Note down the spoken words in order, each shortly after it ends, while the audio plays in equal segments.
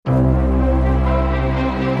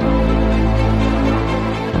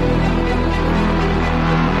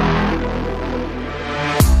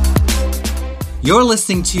You're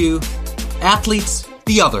listening to Athletes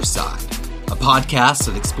The Other Side, a podcast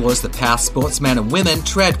that explores the path sportsmen and women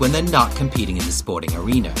tread when they're not competing in the sporting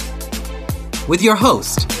arena. With your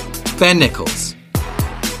host, Ben Nichols.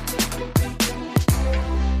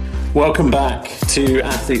 Welcome back to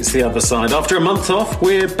Athletes The Other Side. After a month off,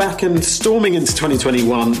 we're back and storming into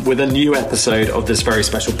 2021 with a new episode of this very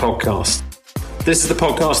special podcast. This is the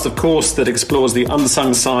podcast, of course, that explores the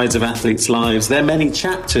unsung sides of athletes' lives, their many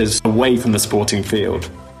chapters away from the sporting field.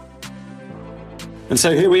 And so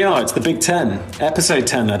here we are, it's the Big Ten, episode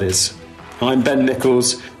 10 that is. I'm Ben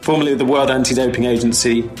Nichols, formerly of the World Anti-Doping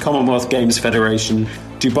Agency, Commonwealth Games Federation,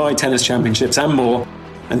 Dubai Tennis Championships and more.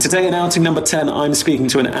 And today in outing number 10, I'm speaking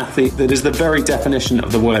to an athlete that is the very definition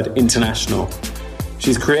of the word international.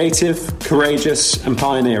 She's creative, courageous and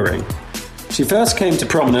pioneering. She first came to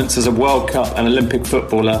prominence as a World Cup and Olympic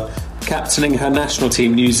footballer, captaining her national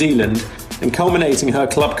team New Zealand and culminating her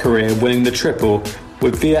club career winning the triple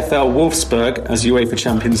with VfL Wolfsburg as UEFA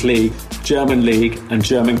Champions League, German League and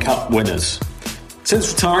German Cup winners.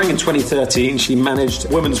 Since retiring in 2013, she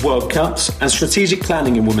managed Women's World Cups and strategic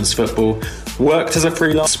planning in women's football, worked as a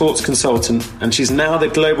freelance sports consultant, and she's now the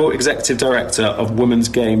Global Executive Director of Women's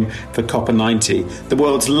Game for Copa90, the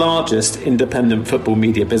world's largest independent football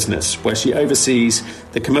media business, where she oversees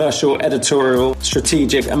the commercial, editorial,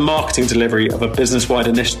 strategic and marketing delivery of a business-wide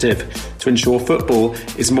initiative to ensure football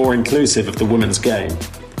is more inclusive of the women's game.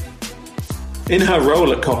 In her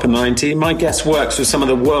role at Copa90, my guest works with some of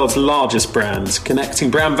the world's largest brands, connecting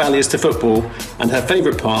brand values to football, and her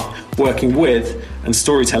favourite part, working with and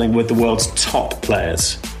storytelling with the world's top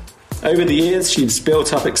players. Over the years, she's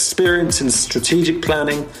built up experience in strategic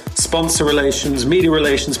planning, sponsor relations, media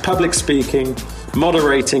relations, public speaking,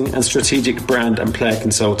 moderating, and strategic brand and player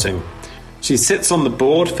consulting. She sits on the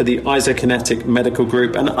board for the Isokinetic Medical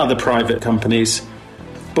Group and other private companies.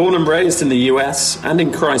 Born and raised in the US and in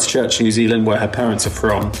Christchurch, New Zealand, where her parents are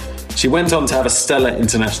from, she went on to have a stellar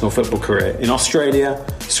international football career in Australia,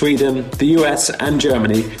 Sweden, the US and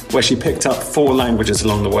Germany, where she picked up 4 languages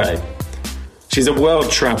along the way. She's a world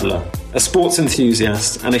traveller, a sports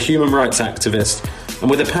enthusiast and a human rights activist, and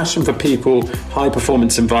with a passion for people,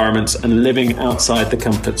 high-performance environments and living outside the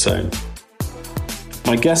comfort zone.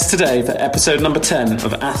 My guest today for episode number 10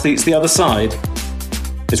 of Athletes The Other Side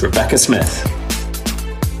is Rebecca Smith.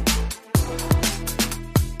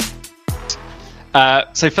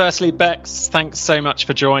 So firstly, Bex, thanks so much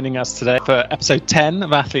for joining us today for episode 10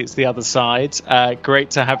 of Athletes The Other Side.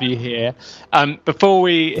 Great to have you here. Before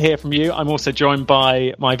we hear from you, I'm also joined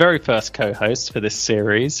by my very first co-host for this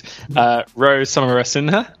series, Rose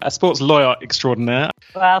Samarasinha, a sports lawyer extraordinaire.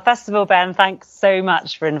 Well, first of all, Ben, thanks so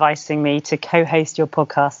much for inviting me to co-host your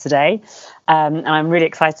podcast today. And I'm really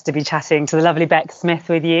excited to be chatting to the lovely Bex Smith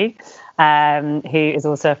with you, who is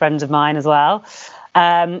also a friend of mine as well.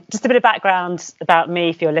 Just a bit of background about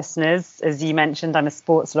me for your listeners. As you mentioned, I'm a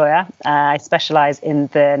sports lawyer. I specialise in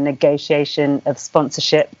the negotiation of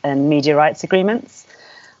sponsorship and media rights agreements.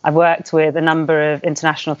 I've worked with a number of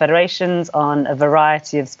international federations on a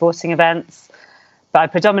variety of sporting events, but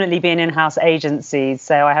I've predominantly been in-house agencies,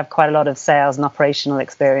 so I have quite a lot of sales and operational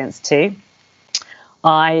experience too.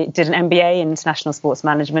 I did an MBA in international sports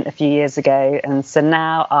management a few years ago, and so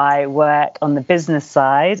now I work on the business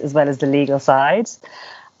side as well as the legal side.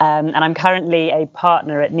 And I'm currently a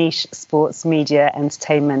partner at niche sports media,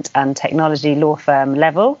 entertainment and technology law firm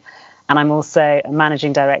Level. And I'm also a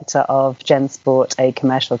managing director of GenSport, a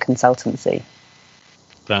commercial consultancy.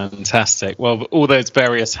 Fantastic. Well, all those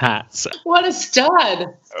various hats. What a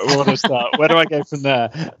stud. What a start. Where do I go from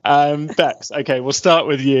there? Bex, okay, we'll start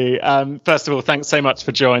with you. First of all, thanks so much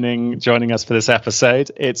for joining us for this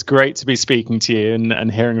episode. It's great to be speaking to you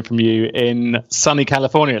and hearing from you in sunny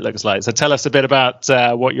California, it looks like. So tell us a bit about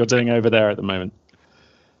what you're doing over there at the moment.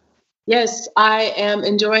 Yes, I am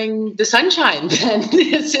enjoying the sunshine, Ben.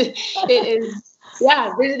 It is.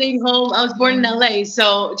 Yeah, visiting home. I was born in LA,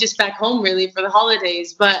 so just back home really for the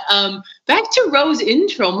holidays. But back to Rose's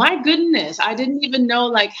intro. My goodness, I didn't even know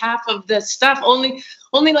like half of the stuff. Only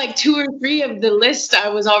like 2 or 3 of the list I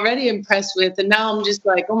was already impressed with, and now I'm just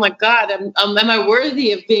like, oh my God, am I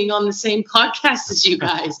worthy of being on the same podcast as you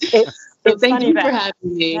guys? So thank you for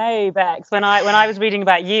having me. Hey, Bex. When I was reading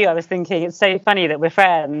about you, I was thinking it's so funny that we're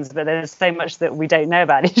friends, but there's so much that we don't know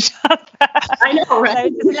about each other. I I know,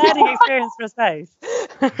 right? So it's a learning experience for us both.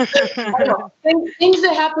 I know. Things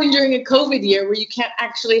that happen during a COVID year where you can't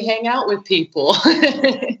actually hang out with people.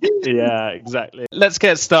 Yeah, exactly. Let's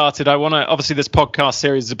get started. I want to, obviously this podcast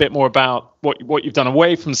series is a bit more about what you've done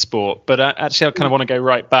away from sport, but actually I kind of want to go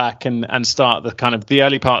right back and start the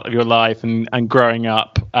early part of your life and growing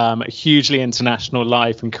up, a hugely international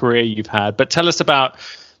life and career you've had. But tell us about,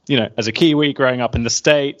 as a Kiwi growing up in the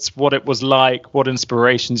States, what it was like, what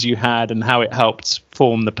inspirations you had, and how it helped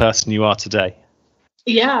form the person you are today.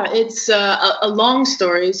 Yeah, it's a long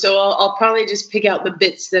story, so I'll probably just pick out the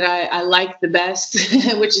bits that I like the best,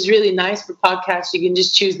 which is really nice for podcasts. You can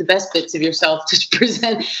just choose the best bits of yourself to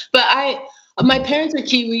present. But my parents are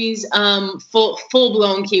Kiwis,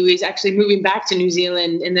 full-blown Kiwis, actually moving back to New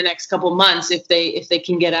Zealand in the next couple months if they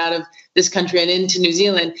can get out of this country and into New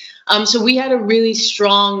Zealand. So we had a really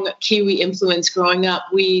strong Kiwi influence growing up.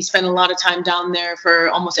 We spent a lot of time down there for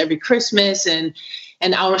almost every Christmas and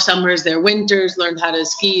our summers, their winters, learned how to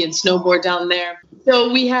ski and snowboard down there.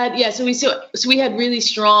 So we had really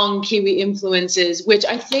strong Kiwi influences, which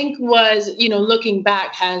I think was, looking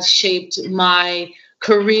back, has shaped my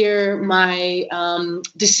career, my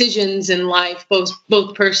decisions in life,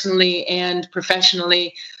 both personally and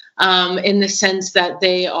professionally, in the sense that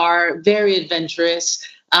they are very adventurous.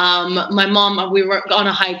 My mom, we were on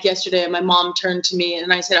a hike yesterday, and my mom turned to me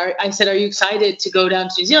and I said, "Are you excited to go down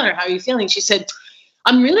to New Zealand, or how are you feeling?" She said,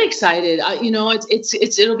 "I'm really excited.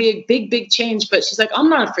 It'll be a big change." But she's like, "I'm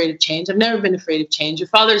not afraid of change. I've never been afraid of change. Your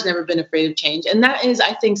father's never been afraid of change." And that is,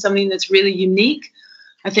 I think, something that's really unique.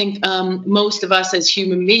 I think most of us as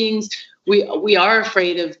human beings, we are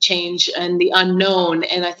afraid of change and the unknown.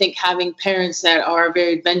 And I think having parents that are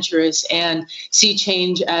very adventurous and see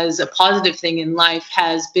change as a positive thing in life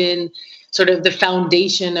has been sort of the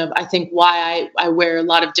foundation of, I think, why I wear a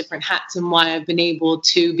lot of different hats and why I've been able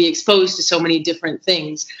to be exposed to so many different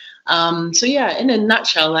things. So yeah, in a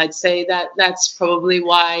nutshell, I'd say that that's probably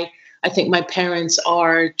why I think my parents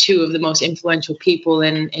are two of the most influential people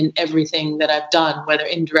in everything that I've done, whether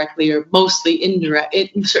directly or mostly indirectly,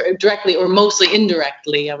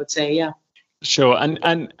 I would say, yeah. Sure.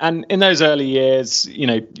 And in those early years,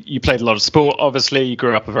 you played a lot of sport, obviously. You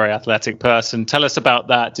grew up a very athletic person. Tell us about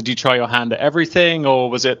that. Did you try your hand at everything, or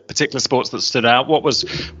was it particular sports that stood out? What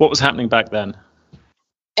was happening back then?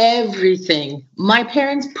 Everything. My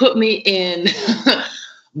parents put me in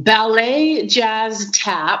ballet, jazz,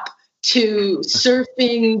 tap, to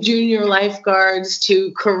surfing, junior lifeguards,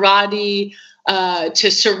 to karate, to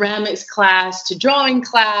ceramics class, to drawing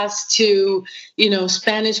class, to,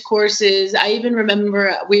 Spanish courses. I even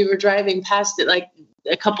remember we were driving past it like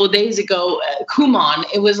a couple of days ago, Kumon.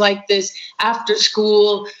 It was like this after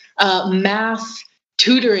school math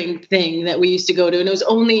tutoring thing that we used to go to. And it was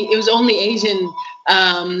only Asian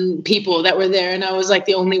people that were there. And I was like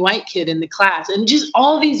the only white kid in the class, and just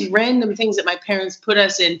all these random things that my parents put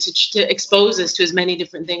us in to expose us to as many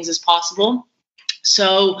different things as possible.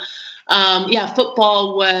 So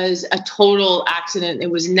football was a total accident. It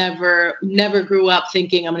was never grew up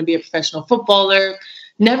thinking I'm going to be a professional footballer.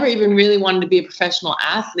 Never even really wanted to be a professional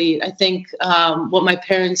athlete. I think what my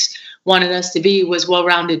parents wanted us to be was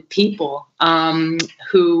well-rounded people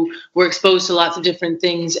who were exposed to lots of different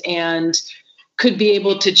things and could be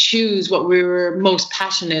able to choose what we were most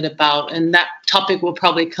passionate about. And that topic will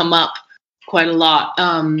probably come up quite a lot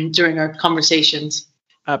during our conversations.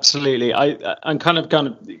 Absolutely. I'm kind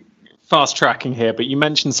of fast tracking here, but you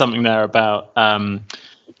mentioned something there about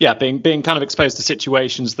being kind of exposed to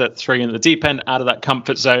situations that throw you in the deep end, out of that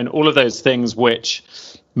comfort zone, all of those things which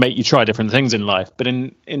make you try different things in life. But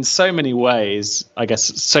in so many ways, I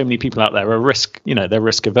guess so many people out there are they're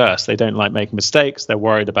risk averse. They don't like making mistakes. They're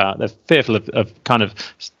fearful of kind of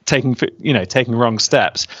taking wrong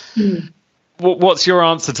steps. Mm. What's your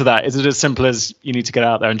answer to that? Is it as simple as you need to get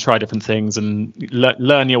out there and try different things and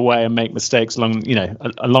learn your way and make mistakes along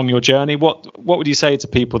your journey? What would you say to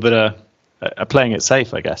people that are playing it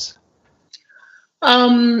safe, I guess?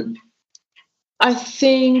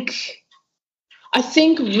 I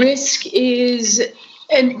think risk is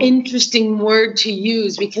an interesting word to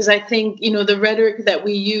use, because I think, the rhetoric that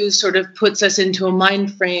we use sort of puts us into a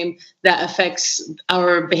mind frame that affects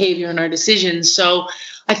our behavior and our decisions. So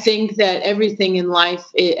I think that everything in life,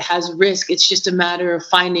 it has risk. It's just a matter of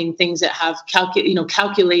finding things that have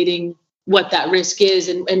calculating what that risk is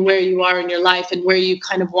and where you are in your life and where you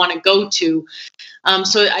kind of want to go to.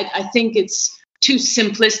 So I think it's too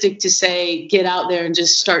simplistic to say, get out there and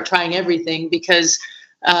just start trying everything, because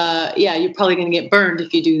you're probably going to get burned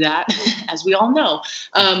if you do that, as we all know.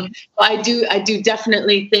 I do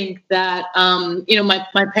definitely think that,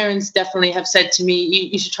 my parents definitely have said to me,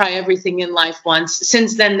 you should try everything in life once.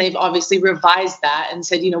 Since then, they've obviously revised that and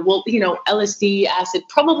said, LSD, acid,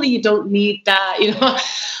 probably you don't need that,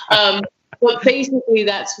 But basically,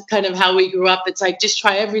 that's kind of how we grew up. It's like, just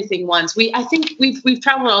try everything once. I think we've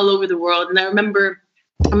traveled all over the world. And I remember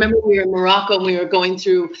we were in Morocco and we were going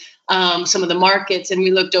through some of the markets, and we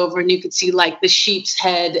looked over and you could see like the sheep's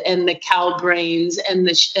head and the cow brains and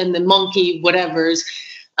the monkey whatevers.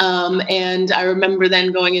 And I remember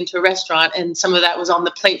then going into a restaurant and some of that was on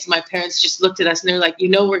the plates. My parents just looked at us and they're like,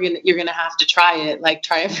 you're going to have to try it, like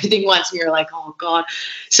try everything once. And you're like, oh God.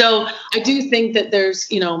 So I do think that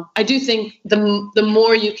I do think the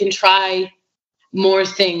more you can try more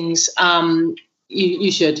things,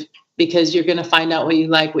 you should, because you're going to find out what you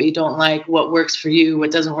like, what you don't like, what works for you, what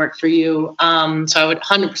doesn't work for you. So I would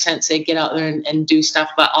 100% say get out there and do stuff,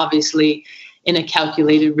 but obviously in a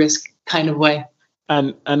calculated risk kind of way.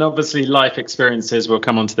 And obviously life experiences, we'll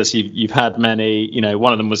come on to this. You've had many,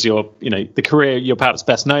 one of them was the career you're perhaps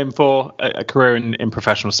best known for, a career in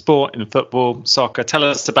professional sport, in football, soccer. Tell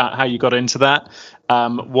us about how you got into that,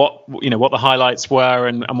 what the highlights were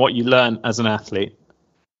and what you learned as an athlete.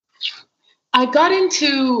 I got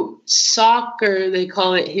into soccer, they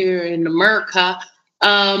call it here in America,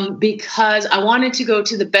 because I wanted to go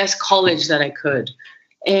to the best college that I could.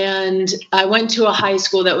 And I went to a high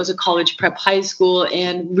school that was a college prep high school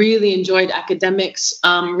and really enjoyed academics,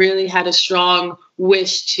 really had a strong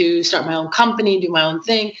wish to start my own company, do my own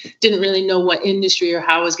thing. Didn't really know what industry or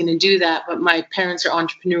how I was going to do that, but my parents are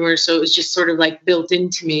entrepreneurs, so it was just sort of like built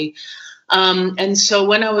into me. And so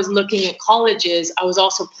when I was looking at colleges, I was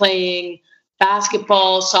also playing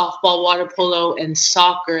basketball, softball, water polo, and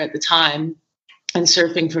soccer at the time, and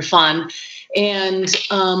surfing for fun. And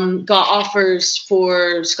got offers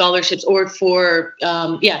for scholarships or for,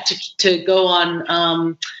 to go on,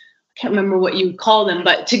 I can't remember what you call them,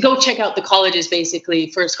 but to go check out the colleges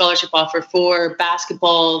basically for a scholarship offer for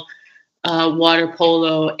basketball, water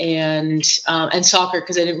polo, and soccer,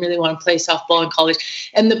 because I didn't really want to play softball in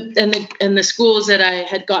college. And the schools that I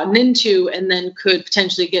had gotten into and then could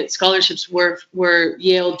potentially get scholarships were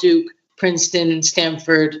Yale, Duke, Princeton,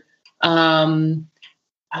 Stanford,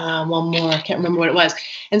 one more, I can't remember what it was.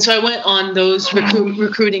 And so I went on those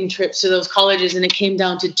recruiting trips to those colleges, and it came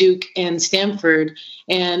down to Duke and Stanford.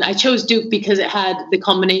 And I chose Duke because it had the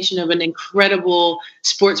combination of an incredible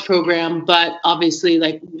sports program, but obviously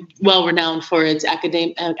like well renowned for its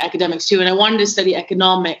academics too. And I wanted to study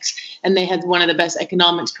economics, and they had one of the best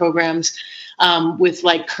economics programs with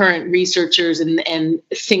like current researchers and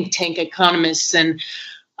think tank economists. And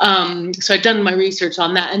so I'd done my research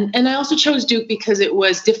on that. And I also chose Duke because it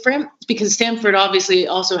was different, because Stanford obviously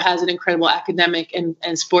also has an incredible academic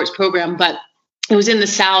and sports program, but it was in the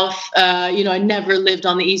South. I never lived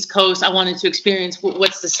on the East Coast. I wanted to experience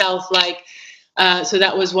what's the South like. So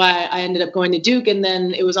that was why I ended up going to Duke. And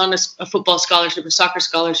then it was on a football scholarship, a soccer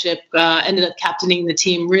scholarship, ended up captaining the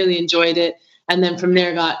team, really enjoyed it. And then from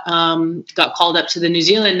there got called up to the New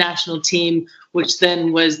Zealand national team, which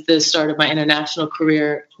then was the start of my international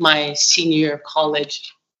career, my senior year of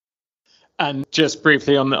college. And just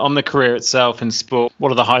briefly on the career itself in sport,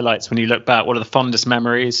 what are the highlights when you look back? What are the fondest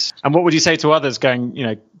memories? And what would you say to others going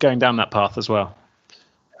down that path as well?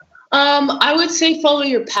 I would say follow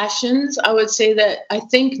your passions. I would say that I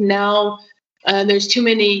think now there's too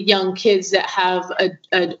many young kids that have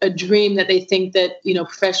a dream that they think that,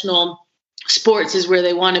 professional sports is where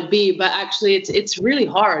they want to be, but actually it's really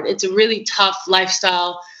hard. It's a really tough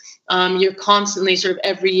lifestyle. You're constantly sort of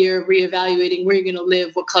every year reevaluating where you're going to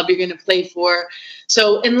live, what club you're going to play for.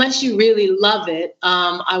 So unless you really love it,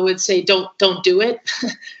 I would say don't do it,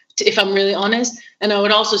 if I'm really honest. And I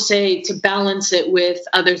would also say to balance it with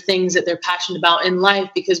other things that they're passionate about in life,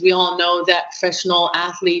 because we all know that professional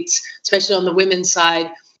athletes, especially on the women's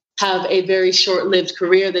side, have a very short-lived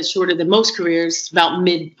career that's shorter than most careers, about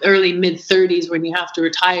early mid 30s when you have to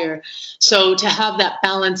retire. So to have that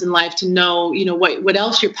balance in life, to know, what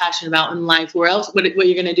else you're passionate about in life, what you're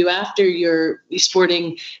going to do after your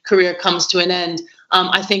sporting career comes to an end,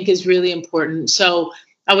 I think is really important. So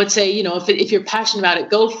I would say, if you're passionate about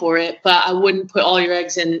it, go for it, but I wouldn't put all your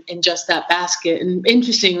eggs in just that basket. And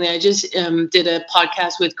interestingly, I just did a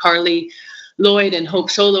podcast with Carly Lloyd and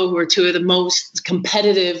Hope Solo, who are two of the most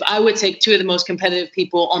competitive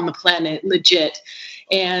people on the planet, legit.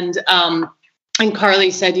 And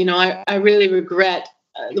Carly said, I really regret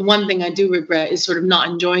the one thing I do regret is sort of not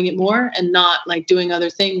enjoying it more and not like doing other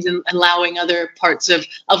things and allowing other parts of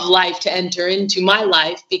life to enter into my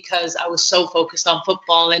life because I was so focused on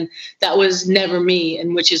football, and that was never me.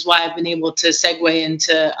 And which is why I've been able to segue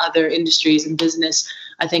into other industries and business,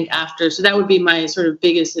 I think, after. So that would be my sort of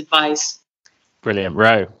biggest advice. Brilliant.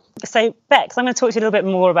 Ro. So, Bex, I'm going to talk to you a little bit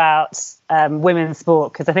more about women's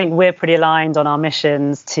sport, because I think we're pretty aligned on our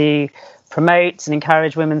missions to promote and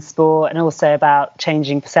encourage women's sport, and also about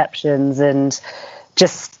changing perceptions and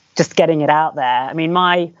just getting it out there. I mean,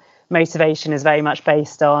 my motivation is very much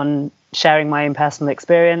based on sharing my own personal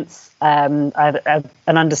experience. I have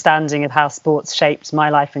an understanding of how sports shaped my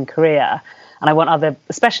life and career, and I want other,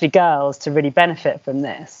 especially girls, to really benefit from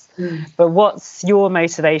this. But what's your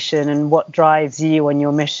motivation and what drives you on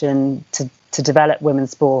your mission to develop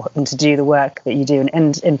women's sport and to do the work that you do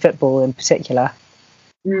in football in particular?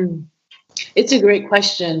 It's a great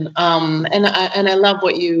question. And I love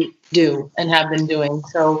what you do and have been doing.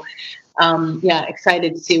 So,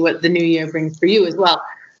 excited to see what the new year brings for you as well.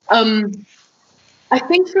 I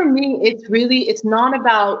think for me, it's not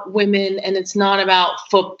about women and it's not about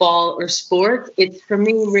football or sports. It's for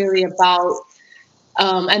me really about,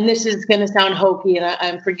 and this is going to sound hokey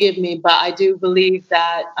and forgive me, but I do believe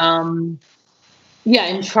that,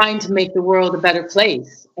 in trying to make the world a better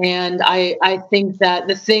place. And I think that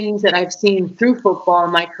the things that I've seen through football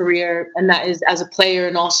in my career, and that is as a player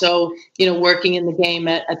and also, working in the game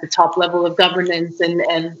at the top level of governance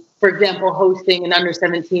and for example, hosting an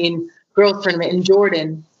under-17 girls tournament in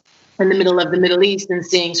Jordan in the middle of the Middle East and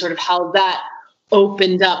seeing sort of how that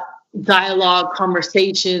opened up dialogue,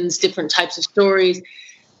 conversations, different types of stories,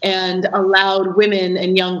 and allowed women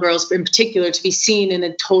and young girls in particular to be seen in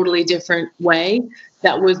a totally different way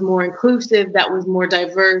that was more inclusive, that was more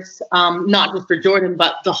diverse, not just for Jordan,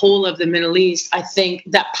 but the whole of the Middle East. I think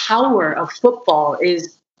that power of football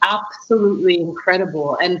is absolutely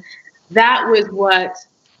incredible. And that was what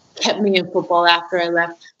kept me in football after I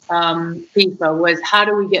left FIFA, was how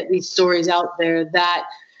do we get these stories out there that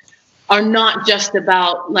are not just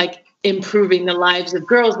about like improving the lives of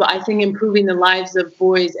girls, but I think improving the lives of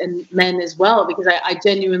boys and men as well, because I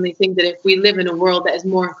genuinely think that if we live in a world that is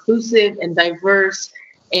more inclusive and diverse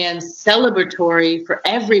and celebratory for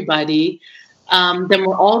everybody, then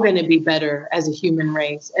we're all going to be better as a human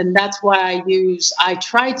race. And that's why I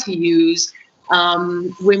try to use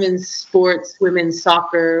women's sports, women's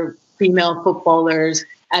soccer, female footballers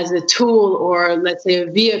as a tool, or let's say a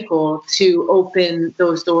vehicle, to open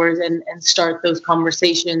those doors and start those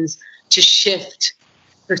conversations to shift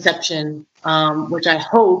perception, which I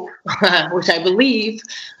hope, which I believe,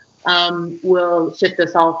 will shift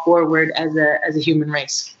us all forward as a human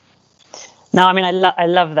race. No, I mean, I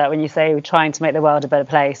love that when you say we're trying to make the world a better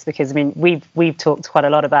place, because I mean, we've talked quite a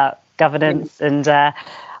lot about governance and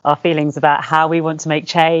our feelings about how we want to make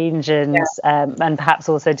change and perhaps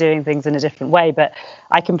also doing things in a different way. But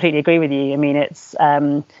I completely agree with you. I mean, it's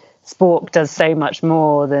sport does so much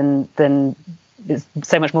more than it's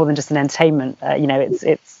so much more than just an entertainment.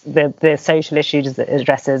 It's the social issues it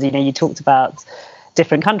addresses. You talked about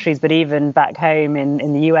different countries, but even back home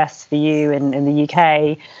in the US for you and in the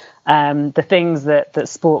UK, the things that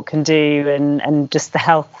sport can do and just the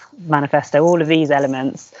health manifesto, all of these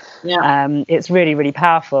elements, it's really, really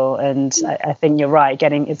powerful. And I think you're right,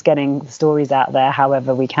 getting the stories out there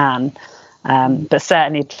however we can, but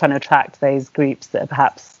certainly trying to attract those groups that are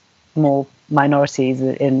perhaps more minorities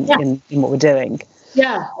in what we're doing.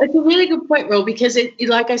 Yeah, it's a really good point, Ro, because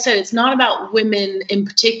like I said, it's not about women in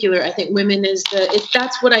particular. I think women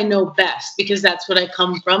that's what I know best, because that's what I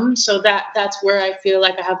come from. So that's where I feel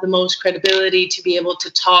like I have the most credibility to be able to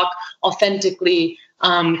talk authentically,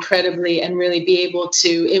 credibly, and really be able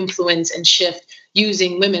to influence and shift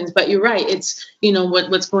using women's. But you're right. It's,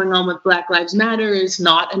 what's going on with Black Lives Matter is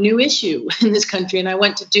not a new issue in this country. And I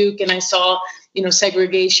went to Duke and I saw,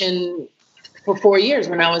 segregation for 4 years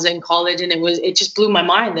when I was in college. And it just blew my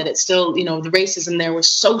mind that it's still, the racism there was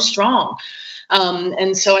so strong.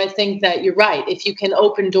 And so I think that you're right. If you can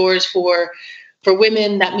open doors for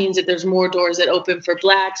women, that means that there's more doors that open for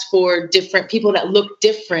Blacks, for different people that look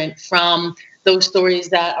different from those stories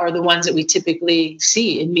that are the ones that we typically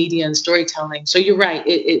see in media and storytelling. So you're right.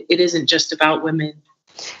 It isn't just about women.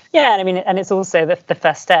 Yeah, I mean, and it's also the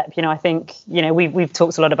first step. I think we've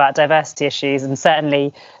talked a lot about diversity issues, and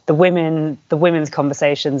certainly the women's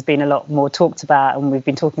conversation's been a lot more talked about, and we've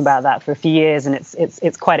been talking about that for a few years, and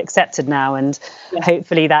it's quite accepted now. And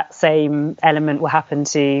hopefully that same element will happen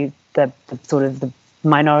to the sort of the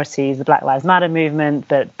minorities, the Black Lives Matter movement,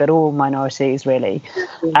 but all minorities really.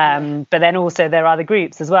 But then also there are other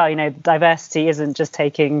groups as well. Diversity isn't just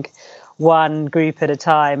taking one group at a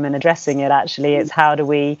time and addressing it. Actually, it's how do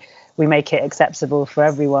we make it acceptable for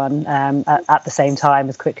everyone at the same time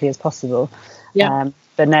as quickly as possible. Yeah.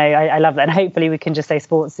 But no, I love that. And hopefully we can just say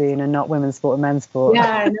sports soon and not women's sport and men's sport.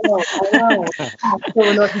 Yeah, I know.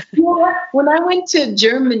 You know what? When I went to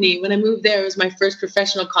Germany, when I moved there, it was my first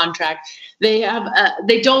professional contract. They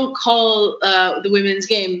don't call the women's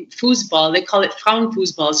game Fußball. They call it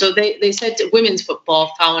Frauenfußball. So they said to women's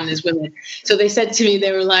football, Frauen is women. So they said to me,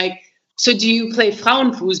 they were like, so do you play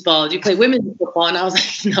Frauenfußball? Do you play women's football? And I was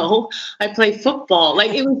like, no, I play football.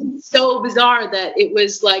 Like, it was so bizarre that it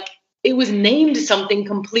was like, it was named something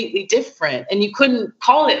completely different, and you couldn't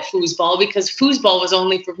call it foosball because foosball was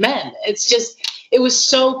only for men. It's just, it was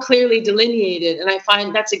so clearly delineated. And I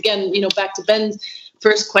find that's, again, back to Ben's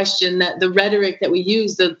first question, that the rhetoric that we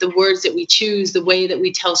use, the words that we choose, the way that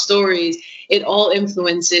we tell stories, it all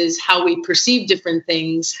influences how we perceive different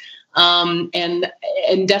things. And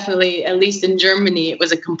definitely, at least in Germany, it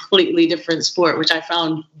was a completely different sport, which I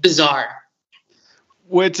found bizarre.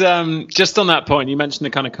 Would just on that point, you mentioned the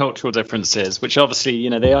kind of cultural differences, which obviously,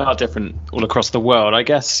 they are different all across the world. I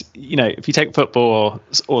guess, if you take football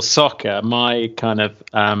or soccer, my kind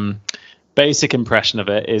of basic impression of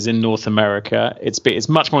it is in North America, it's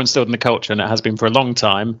much more instilled in the culture, and it has been for a long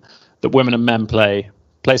time, that women and men play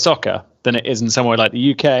soccer than it is in somewhere like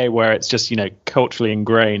the UK, where it's just, culturally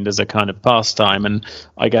ingrained as a kind of pastime. And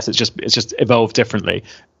I guess it's just evolved differently.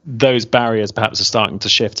 Those barriers perhaps are starting to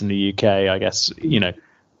shift in the UK, I guess,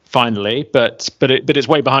 finally, but it's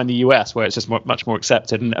way behind the US, where it's just much more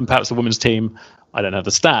accepted. And perhaps the women's team, I don't know the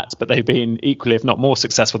stats, but they've been equally, if not more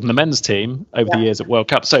successful than the men's team over the years at World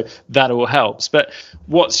Cup. So that all helps. But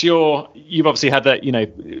you've obviously had that,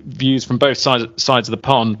 views from both sides of the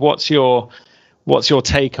pond. What's your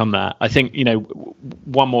take on that? I think,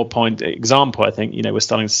 one more example, I think, we're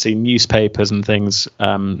starting to see newspapers and things,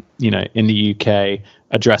 in the UK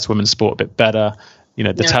address women's sport a bit better.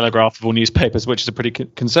 The Telegraph of all newspapers, which is a pretty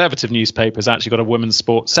conservative newspaper, has actually got a women's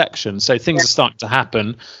sports section. So things are starting to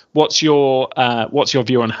happen. What's your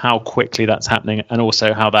view on how quickly that's happening, and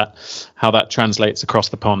also how that translates across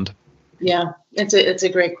the pond? Yeah, it's a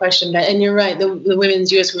great question, and you're right. The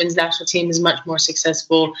U.S. women's national team is much more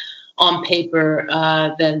successful on paper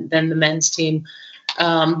than the men's team.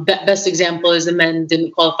 Best example is the men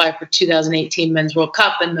didn't qualify for 2018 Men's World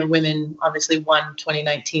Cup, and the women obviously won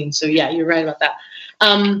 2019. So yeah, you're right about that.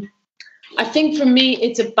 I think for me,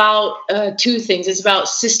 it's about two things. It's about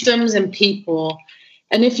systems and people.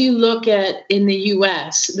 And if you look at in the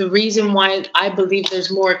US, the reason why I believe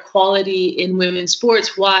there's more equality in women's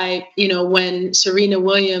sports, why, when Serena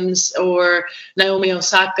Williams or Naomi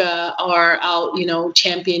Osaka are out,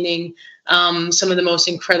 championing some of the most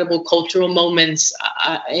incredible cultural moments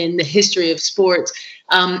in the history of sports,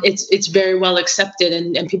 it's very well accepted,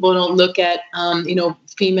 and people don't look at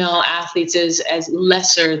female athletes as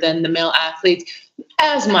lesser than the male athletes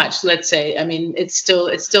as much. Let's say, I mean, there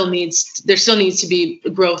still needs to be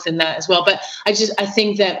growth in that as well. But I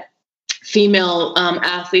think that female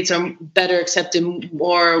athletes are better accepted,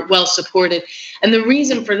 more well supported. And the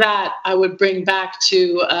reason for that, I would bring back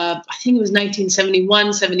to, I think it was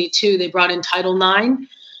 1971, 72, they brought in Title IX,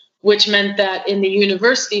 which meant that in the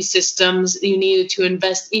university systems, you needed to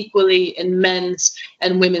invest equally in men's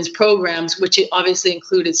and women's programs, which obviously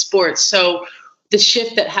included sports. So the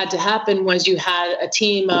shift that had to happen was you had a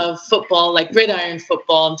team of football, like gridiron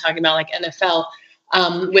football, I'm talking about like NFL,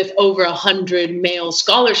 with over 100 male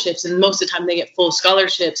scholarships, and most of the time they get full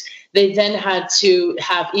scholarships. They then had to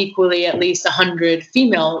have equally at least 100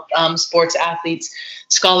 female sports athletes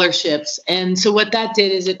scholarships. And so what that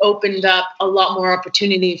did is it opened up a lot more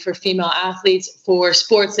opportunity for female athletes for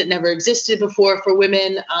sports that never existed before for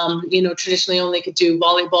women. Traditionally only could do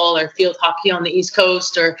volleyball or field hockey on the East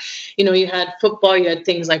Coast, or, you had football, you had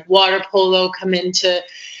things like water polo come into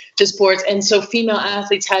sports. And so female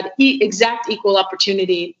athletes had exact equal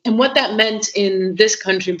opportunity. And what that meant in this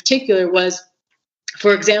country in particular was,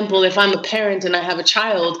 for example, if I'm a parent and I have a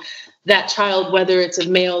child, that child, whether it's a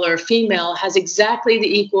male or a female, has exact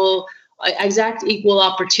equal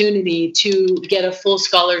opportunity to get a full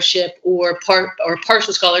scholarship or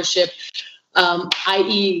partial scholarship,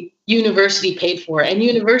 i.e. university paid for. And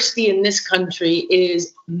university in this country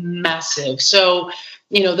is massive. So,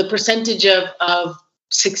 the percentage of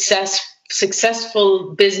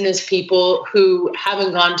successful business people who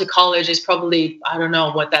haven't gone to college is probably, I don't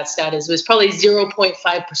know what that stat is, but it's probably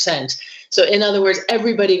 0.5%. So in other words,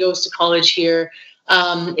 everybody goes to college here.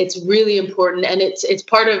 It's really important, and it's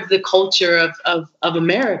part of the culture of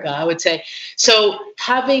America, I would say. So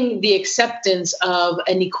having the acceptance of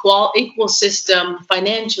an equal system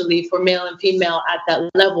financially for male and female at that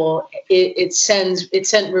level, it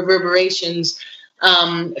sent reverberations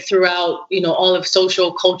throughout, all of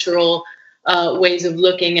social, cultural ways of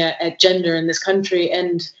looking at gender in this country.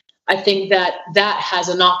 And I think that has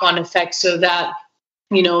a knock-on effect, so that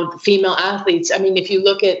female athletes, I mean, if you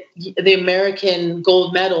look at the American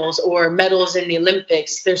gold medals or medals in the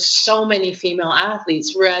Olympics, there's so many female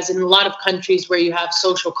athletes, whereas in a lot of countries where you have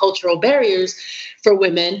social cultural barriers for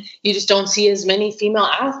women, you just don't see as many female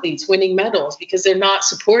athletes winning medals because they're not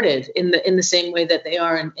supported in the same way that they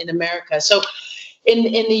are in America. So in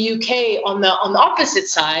the UK, on the opposite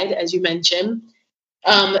side, as you mentioned,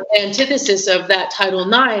 the antithesis of that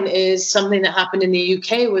Title IX is something that happened in the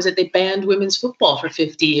UK, was that they banned women's football for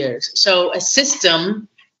 50 years. So a system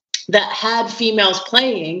that had females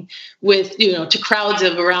playing with, to crowds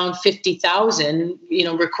of around 50,000,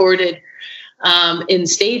 recorded in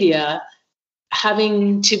stadia,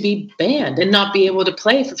 having to be banned and not be able to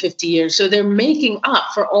play for 50 years. So they're making up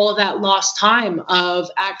for all that lost time of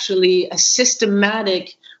actually a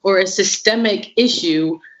systematic or a systemic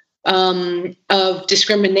issue of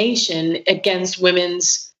discrimination against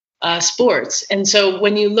women's sports. And so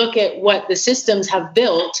when you look at what the systems have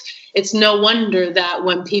built, it's no wonder that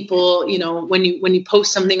when people, when you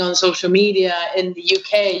post something on social media in the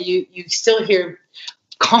UK, you still hear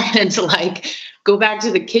comments like, go back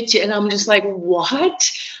to the kitchen. And I'm just like,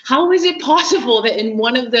 what? How is it possible that in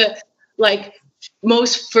one of the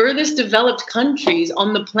most furthest developed countries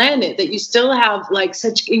on the planet that you still have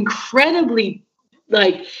such incredibly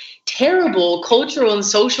terrible cultural and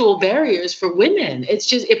social barriers for women?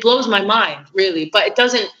 It blows my mind, really. But it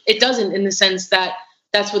doesn't in the sense that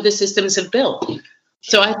that's what the systems have built.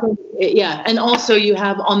 So I think, and also you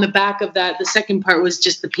have on the back of that, the second part was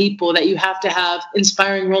just the people, that you have to have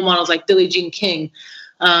inspiring role models like Billie Jean King,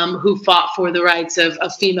 who fought for the rights of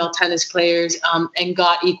female tennis players and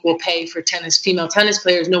got equal pay for female tennis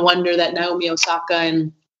players. No wonder that Naomi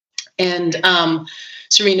Osaka and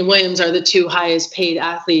Serena Williams are the two highest paid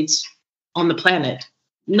athletes on the planet.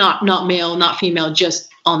 Not male, not female, just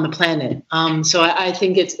on the planet. So I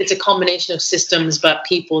think it's a combination of systems, but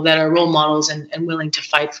people that are role models and willing to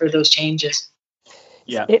fight for those changes.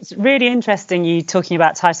 Yeah, it's really interesting you talking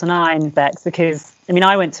about Title IX, Bex, because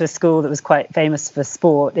I went to a school that was quite famous for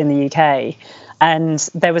sport in the UK, and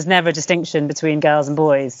there was never a distinction between girls and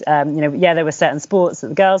boys. There were certain sports that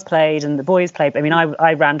the girls played and the boys played.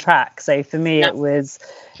 I ran track, so for me it was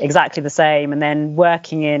exactly the same. And then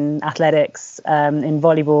working in athletics, in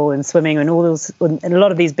volleyball and swimming and all those, and a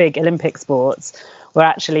lot of these big Olympic sports, where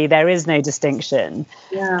actually there is no distinction.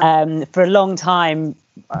 Yeah. For a long time,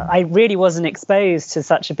 I really wasn't exposed to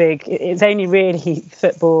such a big. It's only really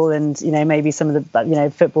football and maybe some of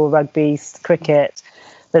the football, rugby, cricket.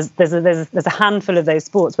 There's a handful of those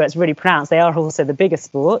sports where it's really pronounced. They are also the biggest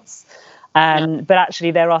sports, but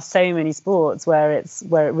actually there are so many sports where it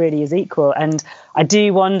really is equal. And I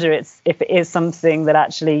do wonder if it is something that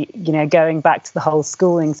actually going back to the whole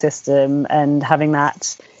schooling system and having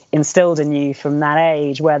that instilled in you from that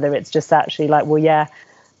age, whether it's just actually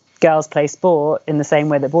girls play sport in the same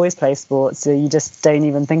way that boys play sport, so you just don't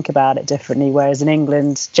even think about it differently. Whereas in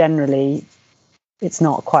England, generally, it's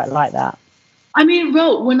not quite like that.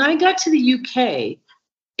 Ro, when I got to the UK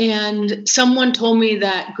and someone told me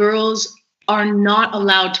that girls are not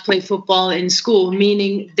allowed to play football in school,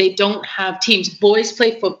 meaning they don't have teams. Boys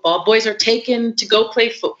play football. Boys are taken to go play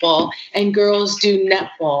football, and girls do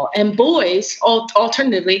netball. And boys,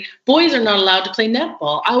 alternatively, boys are not allowed to play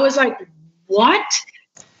netball. I was like, what?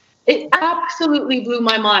 It absolutely blew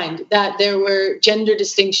my mind that there were gender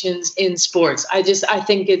distinctions in sports. I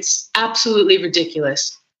think it's absolutely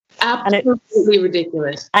ridiculous. Absolutely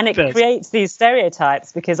ridiculous. And it creates these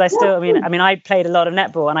stereotypes, because I still, I played a lot of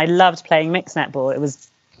netball and I loved playing mixed netball. It was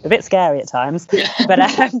a bit scary at times, but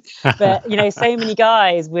so many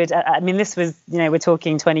guys would, this was, we're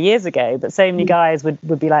talking 20 years ago, but so many guys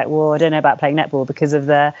would be like, well, I don't know about playing netball because of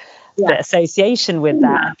the association with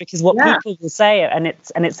that, because what people will say, and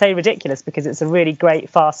it's so ridiculous, because it's a really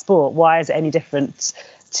great fast sport. Why is it any different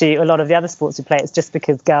to a lot of the other sports we play? It's just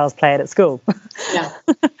because girls play it at school. Yeah.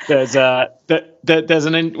 There's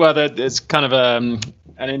kind of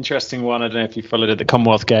an interesting one. I don't know if you followed it, the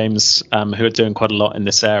Commonwealth Games, who are doing quite a lot in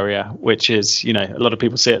this area, which is, a lot of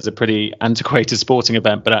people see it as a pretty antiquated sporting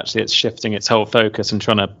event, but actually it's shifting its whole focus and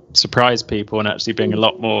trying to surprise people and actually being a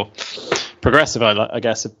lot more progressive, I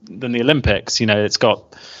guess, than the Olympics. It's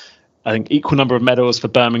got I think, equal number of medals for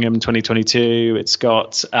Birmingham 2022. It's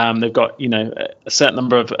got they've got a certain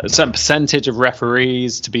percentage of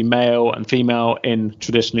referees to be male and female in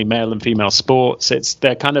traditionally male and female sports.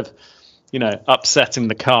 They're kind of upsetting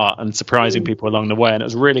the cart and surprising people along the way. And it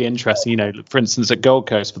was really interesting. For instance, at Gold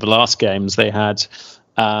Coast for the last games, they had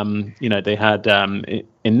in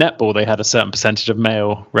netball they had a certain percentage of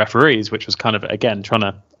male referees, which was kind of again trying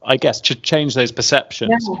to, I guess, to change those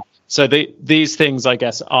perceptions. Yeah. So these things, I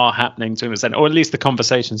guess, are happening to an extent, or at least the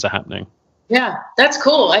conversations are happening. Yeah, that's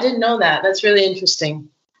cool. I didn't know that. That's really interesting.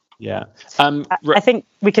 Yeah. I think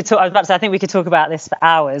we could talk. I was about to say, I think we could talk about this for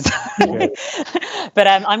hours. But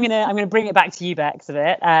I'm gonna bring it back to you, Bex, a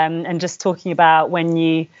bit, and just talking about when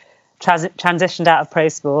you transitioned out of pro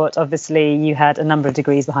sport. Obviously, you had a number of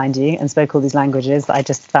degrees behind you and spoke all these languages that I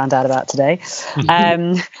just found out about today.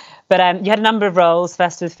 But you had a number of roles,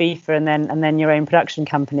 first with FIFA and then your own production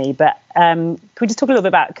company. But could we just talk a little bit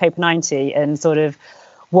about Copa90 and sort of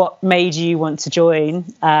what made you want to join?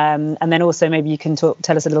 And then also maybe you can tell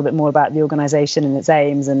us a little bit more about the organisation and its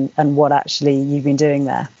aims and what actually you've been doing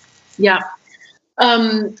there. Yeah.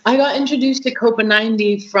 I got introduced to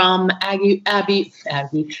Copa90 from Abby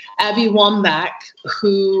Wambach,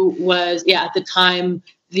 who was, at the time,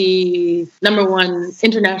 the number one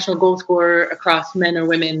international goal scorer across men or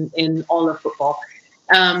women in all of football.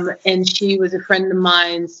 And she was a friend of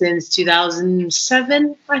mine since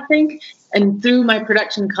 2007, I think. And through my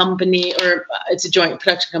production company, or it's a joint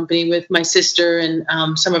production company with my sister and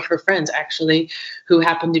some of her friends, actually, who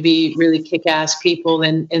happen to be really kick-ass people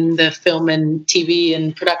in the film and TV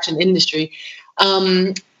and production industry,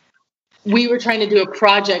 we were trying to do a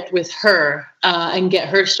project with her and get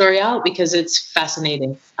her story out because it's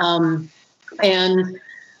fascinating. And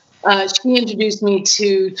she introduced me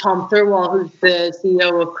to Tom Thirlwall, who's the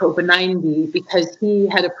CEO of Copa90, because he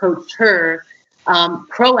had approached her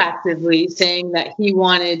proactively saying that he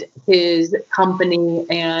wanted his company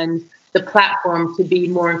and the platform to be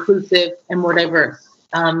more inclusive and more diverse.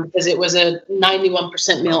 Because it was a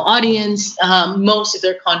 91% male audience. Most of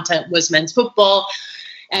their content was men's football.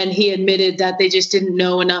 And he admitted that they just didn't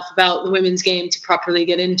know enough about the women's game to properly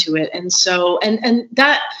get into it. And so, and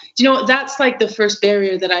that, that's like the first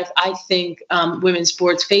barrier that I think women's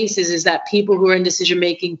sports faces, is that people who are in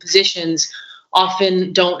decision-making positions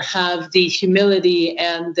often don't have the humility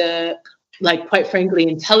and the, quite frankly,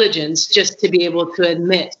 intelligence just to be able to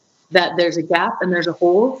admit that there's a gap and there's a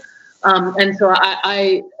hole. And so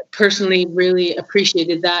I personally really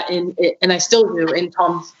appreciated that and I still do, in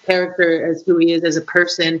Tom's character as who he is as a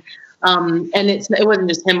person. And it wasn't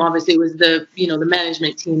just him, obviously, it was the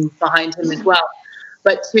management team behind him as well.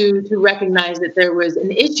 But to recognize that there was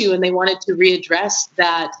an issue and they wanted to readdress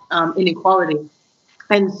that inequality.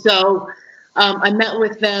 And so I met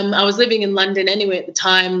with them. I was living in London anyway at the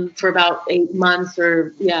time for about 8 months,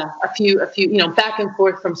 or a few, back and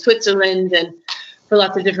forth from Switzerland and for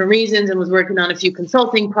lots of different reasons, and was working on a few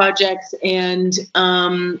consulting projects. And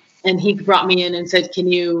he brought me in and said, can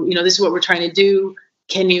you, this is what we're trying to do.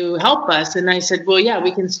 Can you help us? And I said, well, yeah,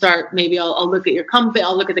 we can start. Maybe I'll look at your company.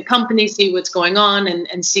 I'll look at the company, see what's going on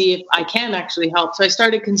and see if I can actually help. So I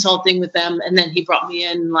started consulting with them. And then he brought me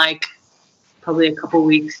in probably a couple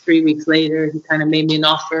weeks, 3 weeks later, he kind of made me an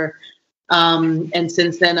offer. And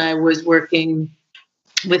since then I was working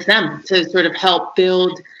with them to sort of help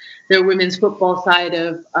build their women's football side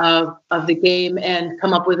of the game and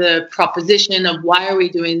come up with a proposition of why are we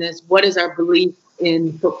doing this? What is our belief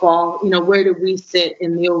in football? Where do we sit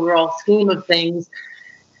in the overall scheme of things?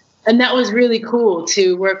 And that was really cool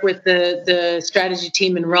to work with the strategy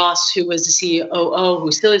team in Ross, who was the COO,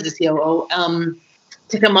 who still is the COO,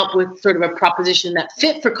 to come up with sort of a proposition that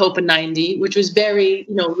fit for Copa90, which was very,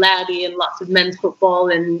 laddie and lots of men's football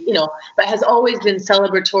and, but has always been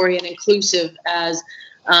celebratory and inclusive as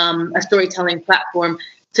a storytelling platform,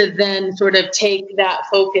 to then sort of take that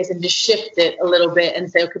focus and just shift it a little bit and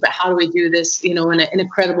say, okay, but how do we do this, in a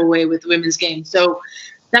credible way with the women's game? So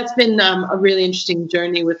that's been a really interesting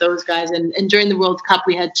journey with those guys. And during the World Cup,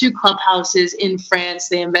 we had 2 clubhouses in France.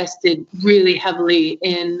 They invested really heavily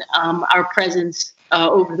in our presence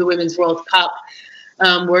over the Women's World Cup,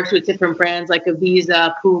 worked with different brands like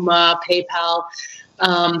Visa, Puma, PayPal,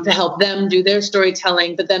 to help them do their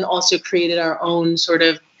storytelling, but then also created our own sort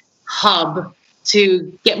of hub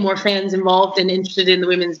to get more fans involved and interested in the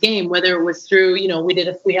women's game, whether it was through, we had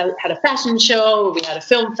a fashion show, or we had a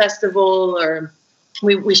film festival, or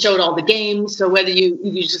we showed all the games. So whether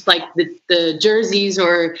you just like the jerseys,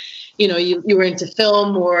 or, you were into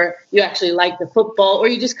film, or you actually liked the football, or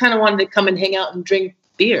you just kind of wanted to come and hang out and drink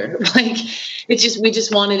beer. We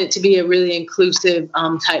just wanted it to be a really inclusive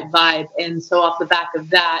type vibe. And so off the back of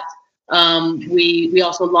that, We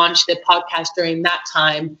also launched the podcast during that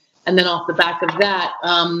time. And then off the back of that,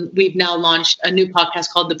 we've now launched a new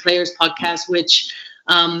podcast called The Players Podcast, which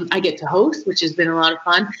I get to host, which has been a lot of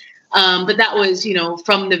fun. But that was,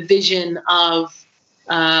 from the vision of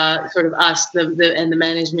sort of us, and the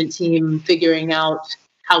management team figuring out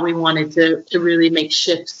how we wanted to really make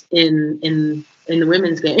shifts in the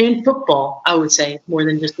women's game, in football, I would say, more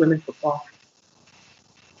than just women's football.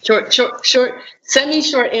 Short,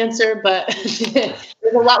 semi-short answer, but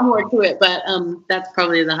there's a lot more to it. But that's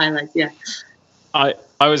probably the highlights. Yeah. I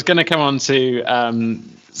was going to come on to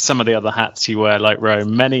some of the other hats you wear, like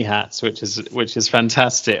Rome, many hats, which is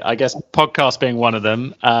fantastic. I guess podcast being one of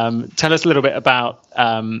them. Tell us a little bit about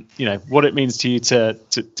what it means to you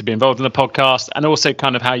to be involved in the podcast, and also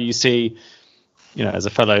kind of how you see, as a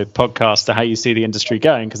fellow podcaster, how you see the industry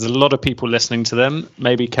going, because there's a lot of people listening to them.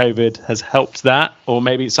 Maybe COVID has helped that, or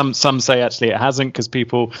maybe some say actually it hasn't, because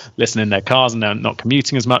people listen in their cars and they're not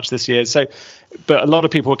commuting as much this year. So, but a lot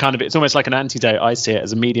of people are it's almost like an antidote. I see it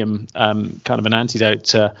as a medium, kind of an antidote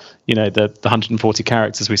to, the 140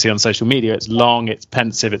 characters we see on social media. It's long, it's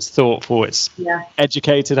pensive, it's thoughtful, it's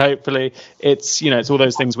educated. Hopefully, it's it's all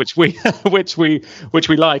those things which we which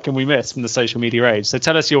we like and we miss from the social media age. So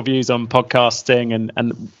tell us your views on podcasting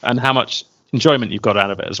and how much enjoyment you've got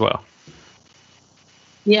out of it as well.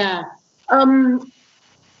 Yeah.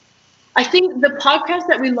 I think the podcast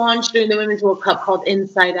that we launched during the Women's World Cup called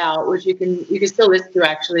Inside Out, which you can still listen to,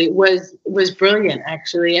 actually, was brilliant,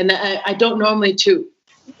 actually. And I don't normally toot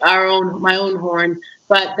my own horn,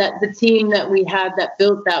 but that the team that we had that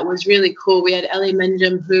built that was really cool. We had Ellie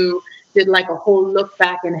Menjum, who did like a whole look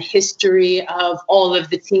back in a history of all of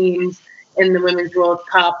the teams in the Women's World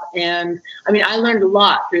Cup. And I mean, I learned a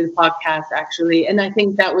lot through the podcast, actually. And I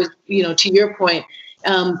think that was, to your point,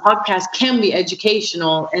 podcasts can be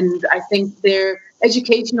educational, and I think they're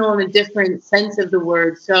educational in a different sense of the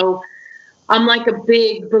word. So I'm like a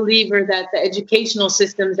big believer that the educational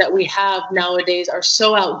systems that we have nowadays are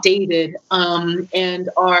so outdated, and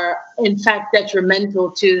are in fact detrimental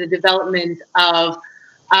to the development of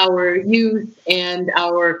our youth and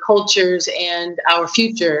our cultures and our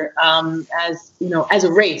future, as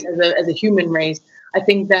a race, as a human race. I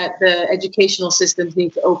think that the educational systems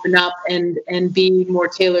need to open up and be more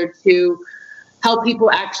tailored to how people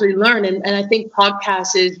actually learn. And I think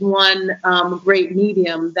podcast is one great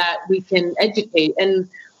medium that we can educate. And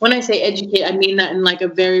when I say educate, I mean that in like a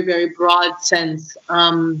very, very broad sense.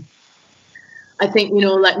 I think,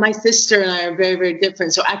 like my sister and I are very, very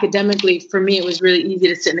different. So academically, for me, it was really easy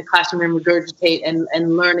to sit in the classroom and regurgitate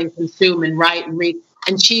and learn and consume and write and read.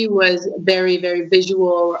 And she was very, very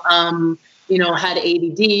visual, had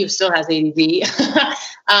ADD, still has ADD,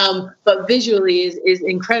 but visually is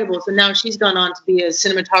incredible. So now she's gone on to be a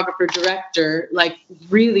cinematographer director, like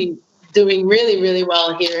really doing really, really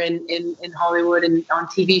well here in Hollywood and on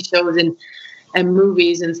TV shows and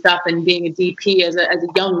movies and stuff. And being a DP as a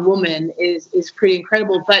young woman is pretty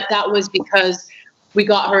incredible. But that was because we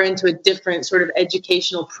got her into a different sort of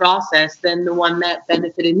educational process than the one that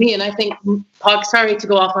benefited me. And I think, sorry to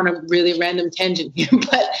go off on a really random tangent here,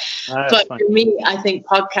 but for me, I think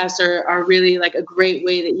podcasts are really like a great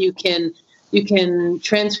way that you can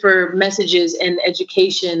transfer messages and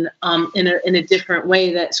education in a different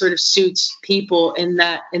way that sort of suits people in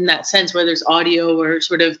that sense, whether it's audio or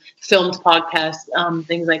sort of filmed podcasts,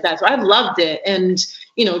 things like that. So I've loved it. And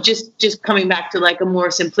just coming back to like a more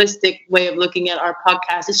simplistic way of looking at our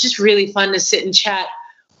podcast, it's just really fun to sit and chat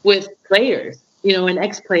with players, and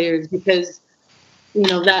ex-players, because,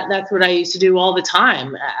 that's what I used to do all the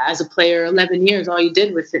time as a player. 11 years, all you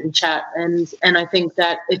did was sit and chat. And I think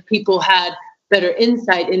that if people had better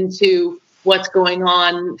insight into what's going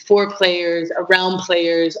on for players, around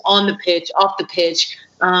players, on the pitch, off the pitch,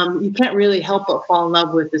 you can't really help but fall in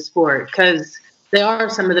love with the sport, because they are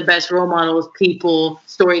some of the best role models, people,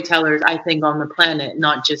 storytellers, I think, on the planet,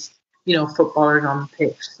 not just, footballers on the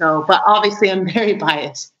pitch. So, but obviously I'm very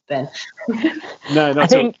biased, Ben. No,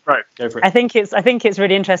 not at all. Right, go for it. I think it's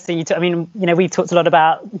really interesting. We've talked a lot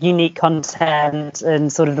about unique content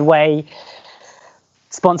and sort of the way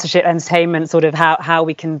sponsorship, entertainment, sort of how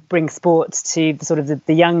we can bring sports to the sort of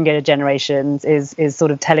the younger generations is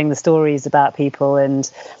sort of telling the stories about people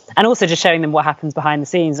and also just showing them what happens behind the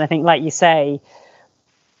scenes. And I think, like you say,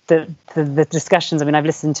 the discussions. I mean, I've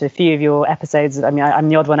listened to a few of your episodes. I mean, I'm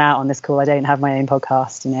the odd one out on this call. I don't have my own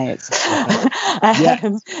podcast, It's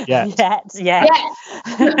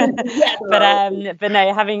but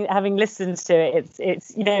no, having listened to it,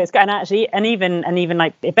 it's and actually, and even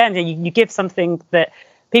like Ben, you give something that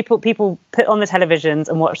people put on the televisions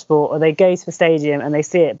and watch sport, or they go to a stadium and they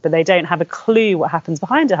see it, but they don't have a clue what happens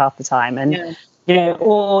behind it half the time. And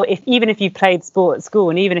or even if you've played sport at school,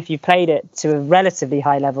 and even if you've played it to a relatively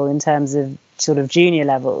high level in terms of sort of junior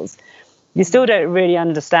levels, you still don't really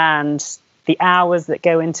understand the hours that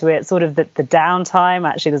go into it, sort of the downtime.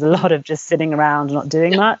 Actually, there's a lot of just sitting around not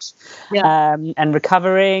doing much, and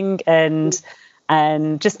recovering, and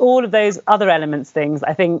just all of those other things.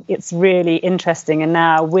 I think it's really interesting. And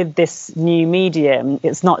now with this new medium,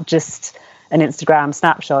 it's not just an Instagram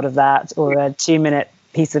snapshot of that or a 2-minute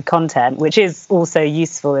piece of content, which is also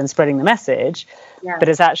useful in spreading the message, but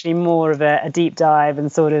it's actually more of a deep dive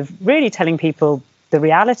and sort of really telling people the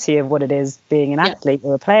reality of what it is being an athlete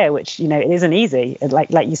or a player, which, it isn't easy. Like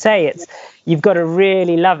you say, you've got to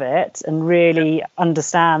really love it and really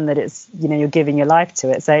understand that it's, you're giving your life to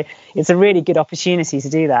it. So it's a really good opportunity to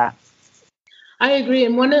do that. I agree.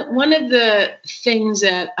 And one of the things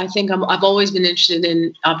that I think I've always been interested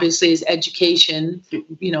in, obviously, is education,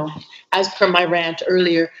 as per my rant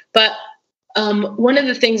earlier. But one of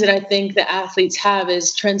the things that I think that athletes have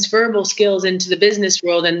is transferable skills into the business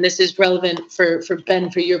world. And this is relevant for Ben,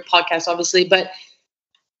 for your podcast, obviously. But,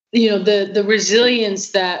 the resilience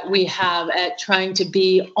that we have at trying to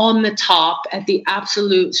be on the top, at the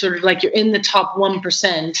absolute sort of like you're in the top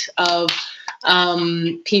 1% of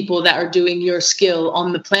people that are doing your skill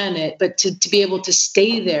on the planet, but to be able to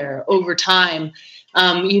stay there over time,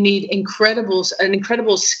 you need an incredible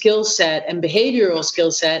skill set and behavioral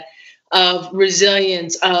skill set of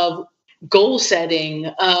resilience, of goal setting,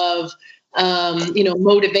 of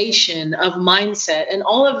motivation, of mindset, and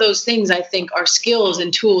all of those things I think are skills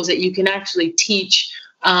and tools that you can actually teach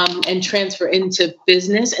and transfer into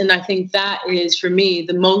business. And I think that is, for me,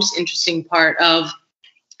 the most interesting part of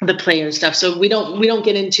the player stuff. So we don't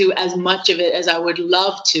get into as much of it as I would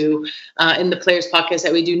love to in the Players podcast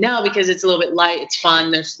that we do now, because it's a little bit light. It's fun.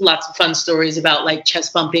 There's lots of fun stories about like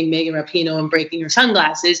chest bumping Megan Rapinoe and breaking her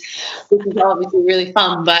sunglasses, which is obviously really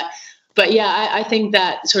fun. But yeah, I think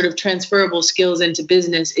that sort of transferable skills into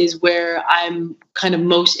business is where I'm kind of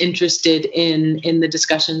most interested in the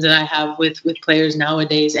discussions that I have with players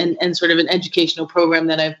nowadays, and sort of an educational program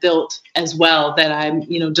that I've built as well, that I'm,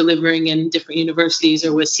 delivering in different universities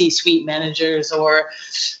or with C-suite managers or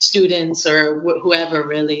students or whoever,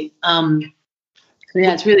 really. So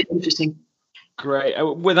yeah, it's really interesting. Great.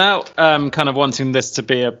 Without kind of wanting this to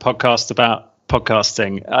be a podcast about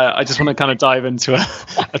podcasting, I just want to kind of dive into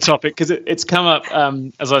a topic, because it's come up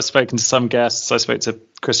as I've spoken to some guests. I spoke to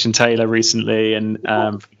Christian Taylor recently, and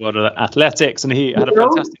from World of Athletics, and he had a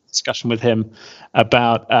fantastic discussion with him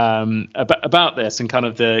about this and kind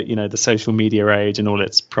of the social media age and all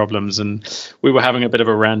its problems, and we were having a bit of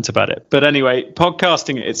a rant about it. But anyway,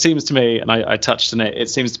 podcasting, it seems to me, and I touched on it, it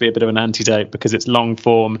seems to be a bit of an antidote, because it's long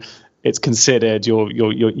form. It's considered.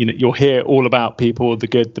 You'll hear all about people, the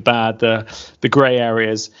good, the bad, the grey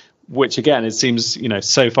areas, which again, it seems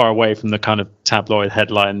so far away from the kind of tabloid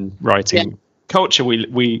headline writing culture we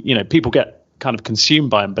people get kind of consumed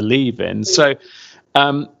by and believe in. So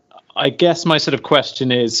I guess my sort of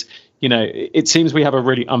question is, it seems we have a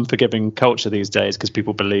really unforgiving culture these days, because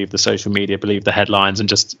people believe the social media, believe the headlines, and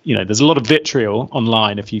just there's a lot of vitriol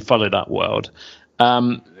online if you follow that world.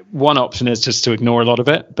 One option is just to ignore a lot of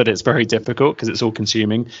it, but it's very difficult because it's all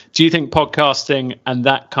consuming. Do you think podcasting and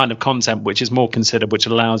that kind of content, which is more considered, which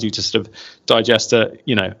allows you to sort of digest a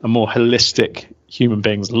more holistic human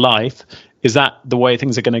being's life, is that the way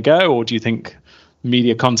things are going to go? Or do you think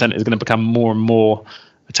media content is going to become more and more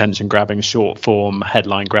attention grabbing, short form,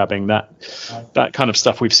 headline grabbing, that kind of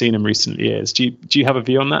stuff we've seen in recent years? Do you have a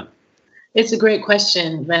view on that? It's a great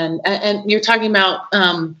question, man. And you're talking about,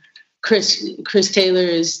 Chris Taylor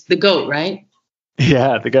is the GOAT, right?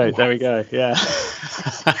 Yeah, the GOAT. There we go. Yeah.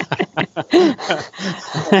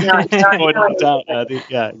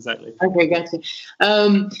 Yeah, exactly. Okay, gotcha.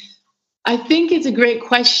 I think it's a great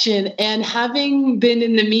question. And having been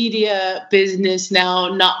in the media business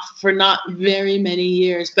now, not very many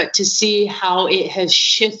years, but to see how it has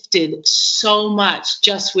shifted so much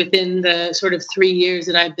just within the sort of 3 years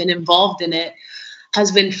that I've been involved in it, has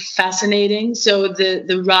been fascinating. So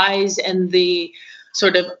the rise and the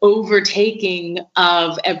sort of overtaking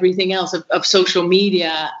of everything else, of social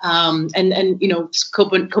media, and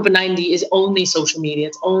Copa 90 is only social media.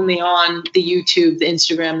 It's only on the YouTube, the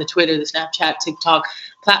Instagram, the Twitter, the Snapchat, TikTok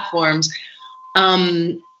platforms.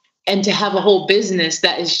 And to have a whole business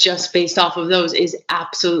that is just based off of those is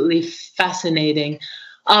absolutely fascinating.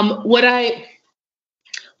 What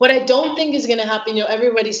I don't think is going to happen,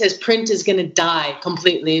 everybody says print is going to die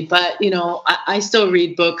completely, but, I still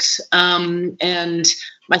read books. And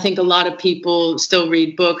I think a lot of people still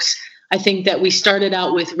read books. I think that we started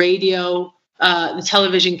out with radio. The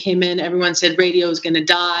television came in. Everyone said radio is going to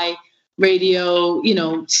die. Radio,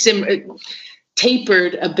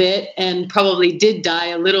 tapered a bit and probably did die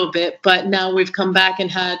a little bit. But now we've come back and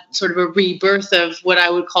had sort of a rebirth of what I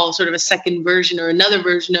would call sort of a second version or another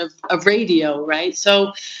version of radio, right?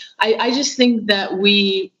 So I just think that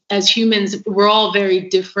we, as humans, we're all very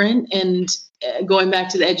different. And going back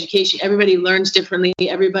to the education, everybody learns differently.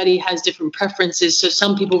 Everybody has different preferences. So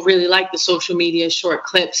some people really like the social media short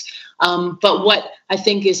clips. But what I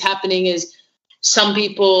think is happening is some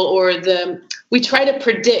people we try to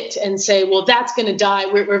predict and say, well, that's going to die.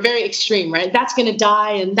 We're very extreme, right? That's going to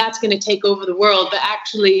die and that's going to take over the world. But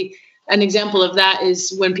actually, an example of that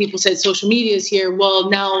is when people said social media is here. Well,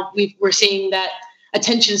 now we're seeing that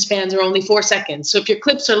attention spans are only 4 seconds. So if your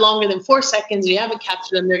clips are longer than 4 seconds and you haven't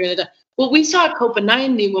captured them, they're going to die. Well, we saw at Copa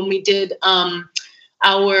 90 when we did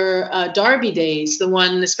our Derby days,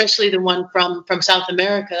 especially the one from South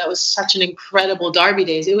America. That was such an incredible Derby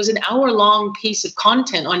days. It was an hour-long piece of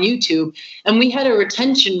content on YouTube, and we had a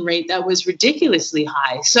retention rate that was ridiculously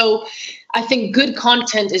high. So I think good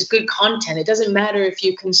content is good content. It doesn't matter if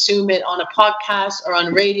you consume it on a podcast or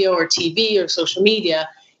on radio or TV or social media.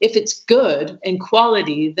 If it's good and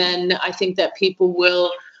quality, then I think that people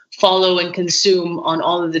will follow and consume on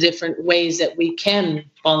all of the different ways that we can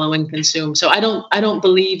follow and consume. So I don't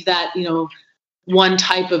believe that, one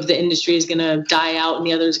type of the industry is going to die out and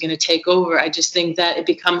the other is going to take over. I just think that it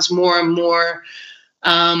becomes more and more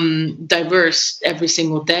diverse every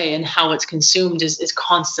single day, and how it's consumed is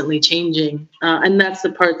constantly changing. And that's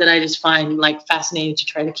the part that I just find fascinating to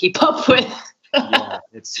try to keep up with. Yeah,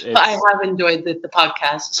 it's I have enjoyed the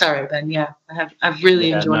podcast. Sorry, Ben. Yeah, I've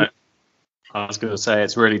really enjoyed it. I was going to say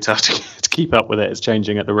it's really tough to keep up with it. It's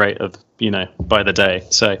changing at the rate of, by the day.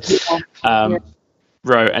 So,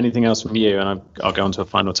 Ro, anything else from you? And I'll go on to a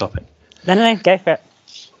final topic. No, go for it.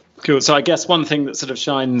 Cool. So I guess one thing that sort of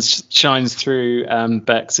shines through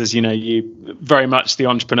Bex is, you very much the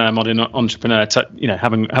modern entrepreneur,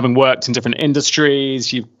 having worked in different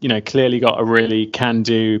industries, you've, clearly got a really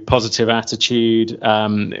can-do positive attitude.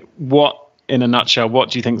 What, in a nutshell,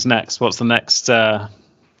 what do you think's next? What's the next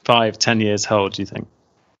 5-10 years hold, do you think?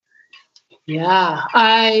 Yeah,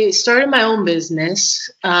 I started my own business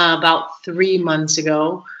about 3 months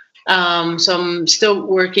ago. So I'm still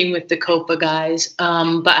working with the Copa guys,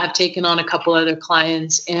 but I've taken on a couple other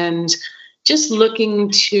clients and just looking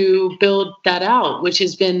to build that out, which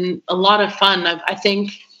has been a lot of fun. I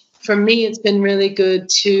think for me, it's been really good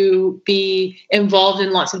to be involved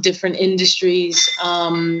in lots of different industries,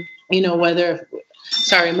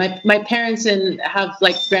 Sorry, my parents have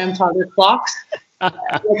grandfather clocks,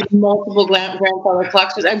 multiple grandfather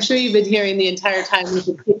clocks. But I'm sure you've been hearing the entire time with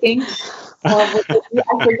the ticking. I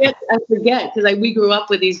forget because we grew up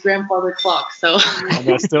with these grandfather clocks. So and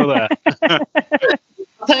they're still there. I'll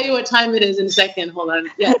tell you what time it is in a second. Hold on.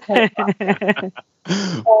 Yeah.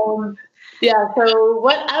 So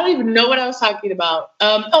what? I don't even know what I was talking about.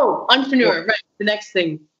 Entrepreneur. Right. The next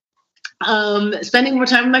thing. Spending more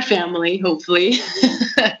time with my family, hopefully,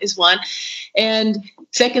 is one. And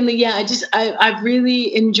secondly, I've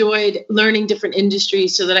really enjoyed learning different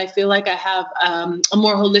industries so that I feel like I have a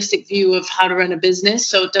more holistic view of how to run a business.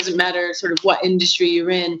 So it doesn't matter sort of what industry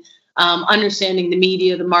you're in, understanding the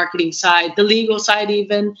media, the marketing side, the legal side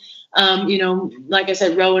even. Like I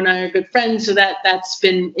said, Ro and I are good friends. So that's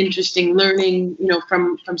been interesting learning,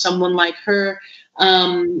 from someone like her.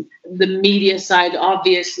 The media side,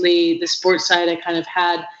 obviously, the sports side I kind of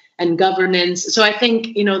had, and governance. So I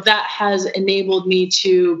think, that has enabled me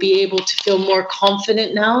to be able to feel more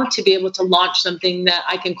confident now, to be able to launch something that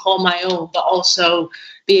I can call my own, but also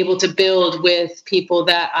be able to build with people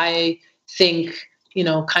that I think,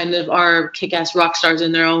 kind of are kick-ass rock stars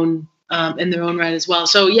in their own right as well.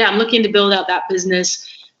 So I'm looking to build out that business,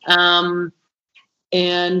 and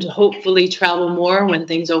hopefully travel more when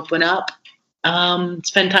things open up.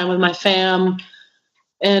 Spend time with my fam,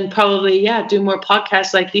 and probably do more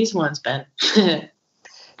podcasts like these ones, Ben.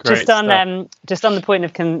 Just on the point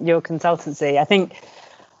of your consultancy, I think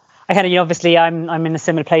obviously I'm in a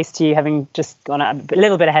similar place to you, having just gone a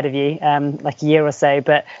little bit ahead of you, like a year or so.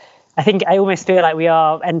 But I think I almost feel like we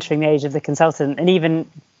are entering the age of the consultant, and even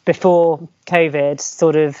before COVID,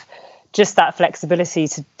 sort of just that flexibility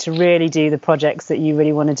to really do the projects that you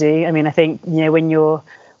really want to do. I mean, I think when you're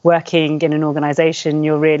working in an organization,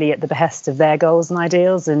 you're really at the behest of their goals and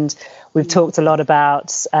ideals. And we've talked a lot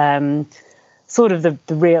about sort of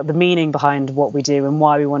the meaning behind what we do and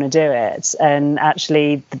why we want to do it. And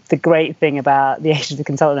actually the great thing about the Age of the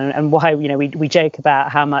Consultant, and why, you know, we joke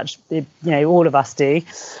about how much, you know, all of us do,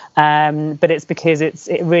 but it's because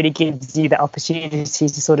it really gives you the opportunity to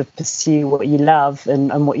sort of pursue what you love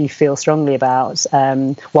and what you feel strongly about,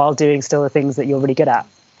 while doing still the things that you're really good at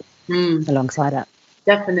alongside it.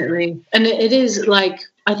 Definitely. And it is like,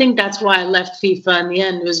 I think that's why I left FIFA in the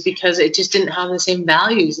end, was because it just didn't have the same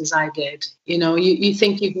values as I did. You know, you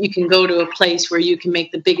think you can go to a place where you can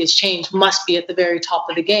make the biggest change, must be at the very top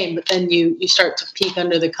of the game. But then you start to peek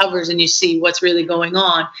under the covers and you see what's really going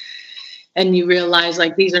on. And you realize,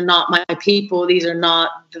 like, these are not my people. These are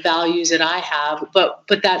not the values that I have. But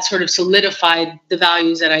that sort of solidified the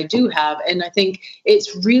values that I do have. And I think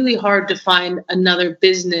it's really hard to find another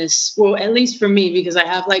business, well, at least for me, because I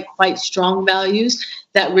have like quite strong values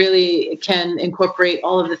that really can incorporate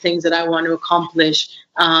all of the things that I want to accomplish.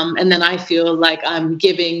 And then I feel like I'm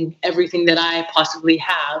giving everything that I possibly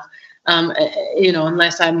have. You know,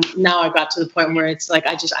 unless I got to the point where it's like,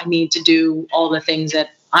 I need to do all the things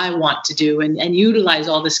that I want to do and utilize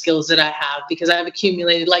all the skills that I have, because I've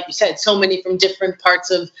accumulated, like you said, so many from different parts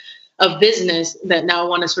of business that now I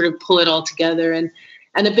want to sort of pull it all together. And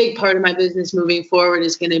a big part of my business moving forward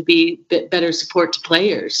is going to be better support to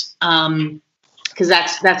players. Because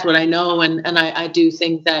that's what I know. And I do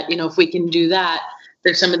think that, you know, if we can do that,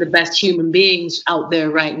 there's some of the best human beings out there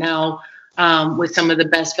right now, with some of the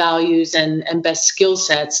best values and best skill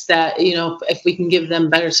sets that, you know, if we can give them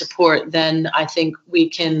better support, then I think we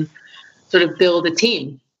can sort of build a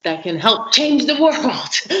team that can help change the world.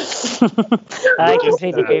 I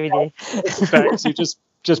completely agree with you. Bex, you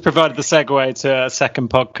just provided the segue to a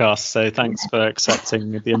second podcast, so thanks for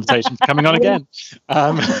accepting the invitation for coming on again.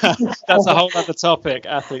 That's a whole other topic,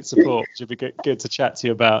 athlete support, which would be good to chat to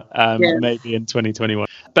you about maybe in 2021.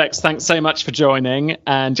 Bex, thanks so much for joining.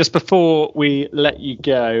 And just before we let you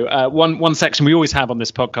go, one section we always have on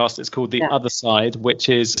this podcast is called The Other Side, which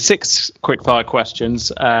is 6 quickfire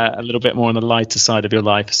questions, a little bit more on the lighter side of your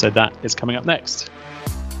life. So that is coming up next.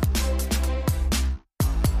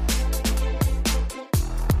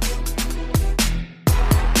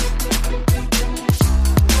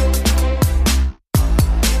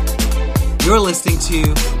 You're listening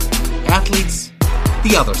to Athletes,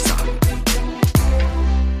 The Other Side.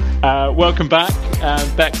 Welcome back.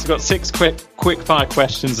 Bex, we've got 6 quick fire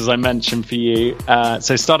questions, as I mentioned, for you.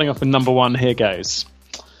 So starting off with number 1, here goes.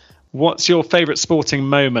 What's your favourite sporting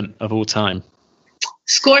moment of all time?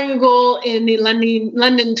 Scoring a goal in the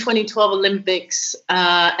London 2012 Olympics,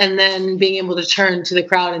 and then being able to turn to the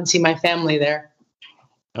crowd and see my family there.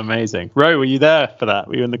 Amazing. Ro, were you there for that?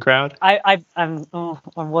 Were you in the crowd? I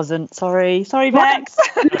wasn't. Sorry, Bex.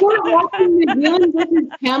 You weren't watching New Zealand versus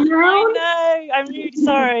Cameroon? I know. I'm really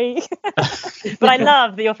sorry. But I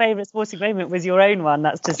love that your favourite sporting moment was your own one.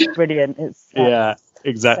 That's just brilliant. Yeah,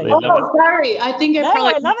 exactly. So sorry. I think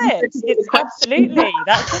I love it. It's absolutely.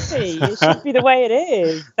 That should be. It should be the way it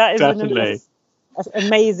is. That is definitely an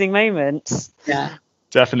amazing moment. Yeah.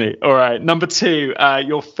 Definitely. All right. Number 2,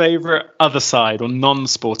 your favourite other side or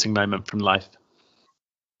non-sporting moment from life?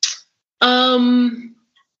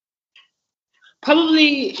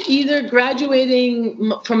 Probably either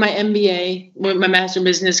graduating from my MBA, with my Master in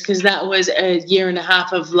Business, because that was a year and a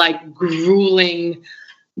half of like grueling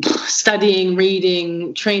studying,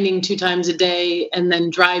 reading, training 2 times a day, and then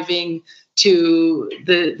driving to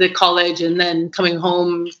the college, and then coming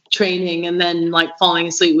home, training, and then like falling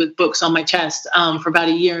asleep with books on my chest for about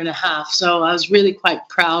a year and a half. So I was really quite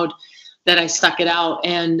proud that I stuck it out,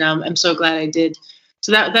 and I'm so glad I did.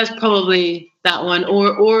 So that's probably that one.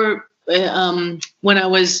 Or when I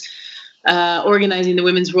was organizing the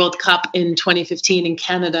Women's World Cup in 2015 in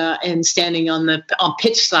Canada and standing on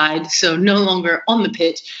pitch side, so no longer on the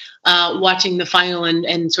pitch, watching the final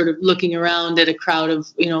and sort of looking around at a crowd of,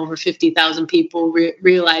 you know, over 50,000 people,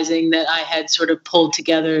 realizing that I had sort of pulled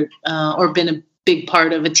together or been a big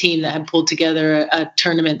part of a team that had pulled together a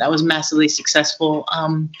tournament that was massively successful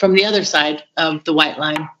from the other side of the white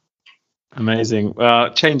line. Amazing.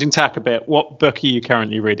 Changing tack a bit, what book are you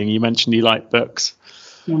currently reading? You mentioned you like books.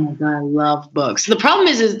 Oh my God, I love books. The problem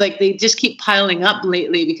is like they just keep piling up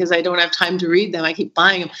lately because I don't have time to read them. I keep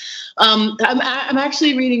buying them. I'm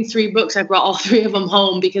actually reading 3 books. I brought all 3 of them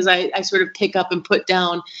home because I sort of pick up and put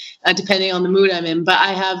down depending on the mood I'm in. But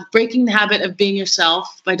I have Breaking the Habit of Being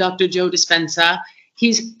Yourself by Dr. Joe Dispenza.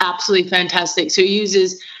 He's absolutely fantastic. So he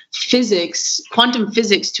uses quantum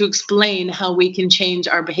physics to explain how we can change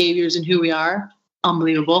our behaviors and who we are.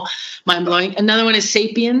 Unbelievable. Mind-blowing. Another one is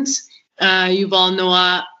Sapiens. Yuval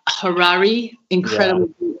Noah Harari,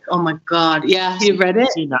 incredible. Yeah. Oh my God. Yeah. You've read it? I've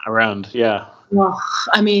seen that around. Yeah.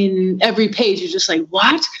 I mean, every page you're just like,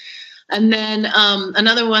 what? And then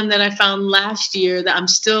another one that I found last year that I'm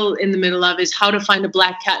still in the middle of is How to Find a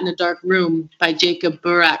Black Cat in a Dark Room by Jacob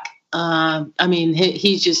Burak. I mean,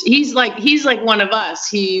 he's like one of us.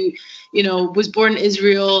 He, was born in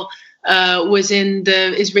Israel, was in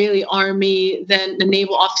the Israeli army, then a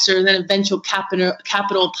naval officer, then a venture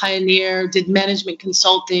capital pioneer, did management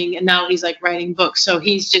consulting, and now he's like writing books. So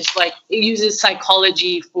he's just like, he uses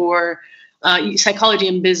psychology for psychology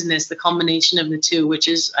and business, the combination of the two, which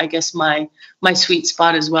is, I guess, my sweet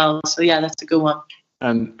spot as well. So yeah, that's a good one.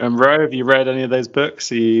 And Ro, have you read any of those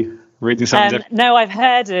books? Are you reading something different? No, I've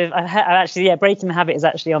actually, Breaking the Habit is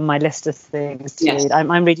actually on my list of things to read.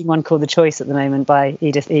 I'm reading one called The Choice at the moment by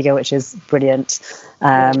Edith Eger, which is brilliant.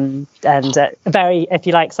 And very, if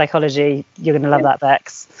you like psychology, you're going to love that,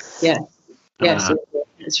 Bex. Yeah. Yes.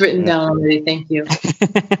 It's written down already. Thank you.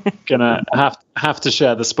 Gonna have to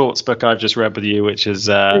share the sports book I've just read with you, which is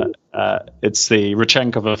it's the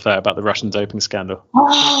Rodchenkov affair about the Russian doping scandal.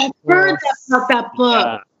 Oh, I've heard about that book.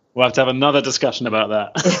 Yeah. We'll have to have another discussion about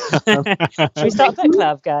that. Should we start a book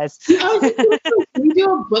club, guys? We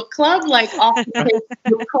do a book club, like off the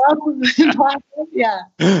book club. Yeah.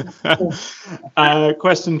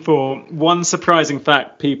 Question 4: one surprising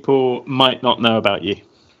fact people might not know about you.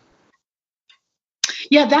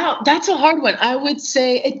 Yeah, that's a hard one. I would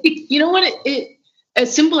say, you know what? A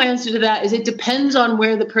simple answer to that is it depends on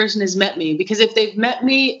where the person has met me. Because if they've met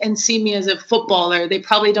me and see me as a footballer, they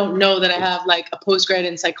probably don't know that I have like a postgrad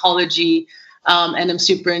in psychology and I'm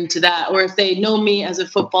super into that. Or if they know me as a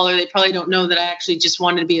footballer, they probably don't know that I actually just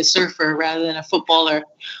wanted to be a surfer rather than a footballer.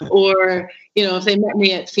 Or, if they met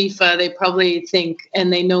me at FIFA, they probably think,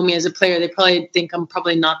 and they know me as a player, they probably think I'm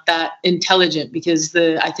probably not that intelligent because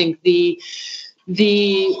I think the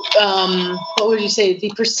what would you say?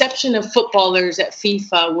 The perception of footballers at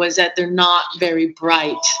FIFA was that they're not very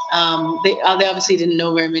bright. They obviously didn't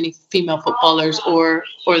know very many female footballers or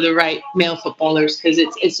the right male footballers because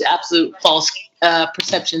it's absolute false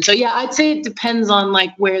perception. So yeah, I'd say it depends on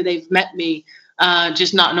like where they've met me.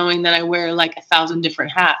 Just not knowing that I wear like 1,000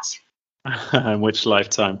 different hats. In which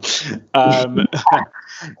lifetime?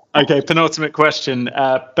 Okay, penultimate question.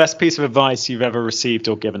 Best piece of advice you've ever received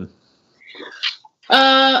or given?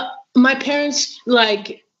 My parents,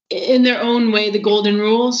 like in their own way, the golden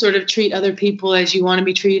rule, sort of treat other people as you want to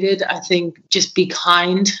be treated. I think just be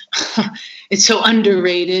kind. It's so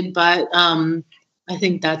underrated, but I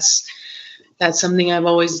think that's something I've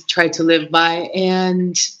always tried to live by.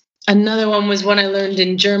 And another one was one I learned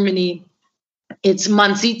in Germany. It's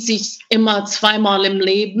man sieht sich immer zweimal im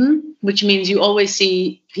Leben, which means you always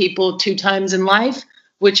see people 2 times in life.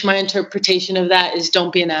 Which my interpretation of that is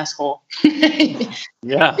don't be an asshole.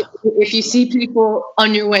 Yeah. If you see people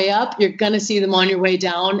on your way up, you're going to see them on your way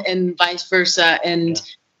down and vice versa. And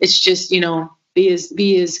it's just, be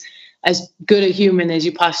as good a human as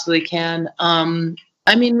you possibly can.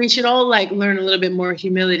 I mean, we should all like learn a little bit more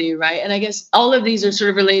humility, right? And I guess all of these are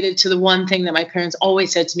sort of related to the one thing that my parents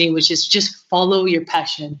always said to me, which is just follow your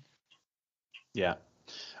passion. Yeah.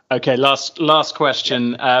 Okay, last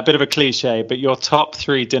question. A bit of a cliche, but your top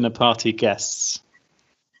 3 dinner party guests.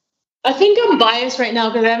 I think I'm biased right now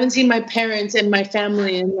because I haven't seen my parents and my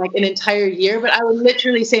family in like an entire year. But I would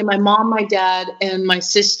literally say my mom, my dad, and my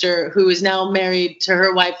sister, who is now married to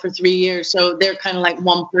her wife for 3 years. So they're kind of like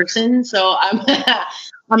one person. So I'm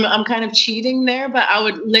kind of cheating there. But I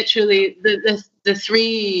would literally the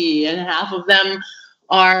 3.5 of them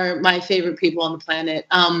are my favorite people on the planet.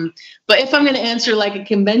 But if I'm going to answer like a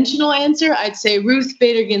conventional answer, I'd say Ruth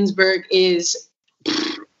Bader Ginsburg is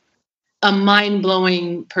a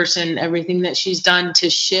mind-blowing person. Everything that she's done to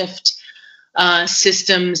shift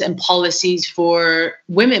systems and policies for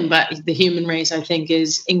women, but the human race, I think,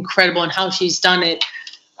 is incredible. And how she's done it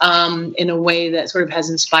in a way that sort of has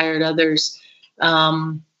inspired others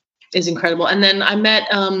is incredible. And then I met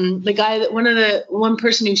the guy that one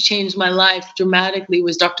person who's changed my life dramatically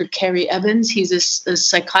was Dr. Kerry Evans. He's a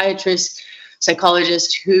psychologist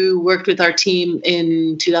who worked with our team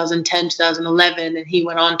in 2010, 2011, and he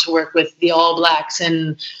went on to work with the All Blacks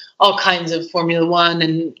and all kinds of Formula One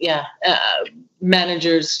and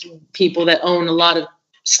managers, people that own a lot of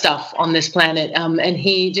stuff on this planet. And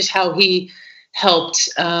how he helped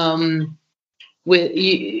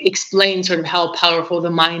explain sort of how powerful the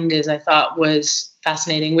mind is, I thought was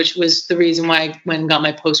fascinating, which was the reason why I went and got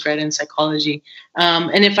my postgrad in psychology.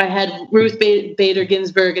 And if I had Ruth Bader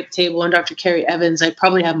Ginsburg at the table and Dr. Kerry Evans, I'd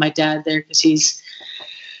probably have my dad there because he's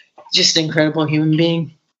just an incredible human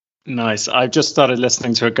being. Nice. I've just started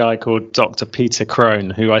listening to a guy called Dr. Peter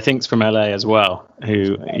Crone, who I think is from LA as well,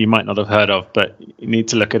 who you might not have heard of, but you need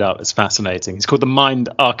to look it up. It's fascinating. He's called The Mind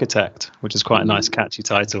Architect, which is quite a nice, catchy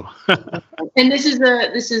title. And this is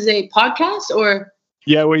a podcast, or?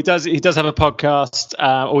 Yeah, well, he does have a podcast,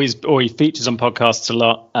 or he features on podcasts a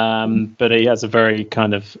lot, but he has a very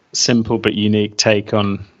kind of simple but unique take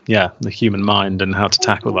on, the human mind and how to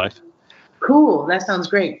tackle life. Cool. That sounds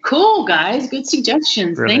great. Cool, guys. Good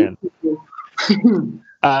suggestions. Brilliant. Thank you.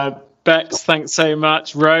 Bex, thanks so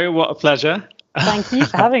much. Ro, what a pleasure. Thank you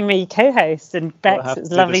for having me co-host. And Bex, it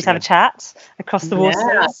was lovely to have a chat across the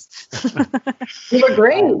waters. You were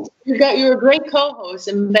great. You were a great co-host.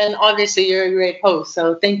 And Ben, obviously, you're a great host.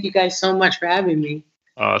 So thank you guys so much for having me.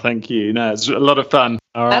 Oh, thank you. No, it's a lot of fun.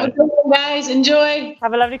 All right. Have a good one, guys. Enjoy.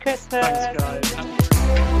 Have a lovely Christmas. Thanks, guys.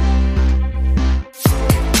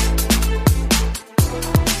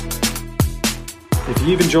 If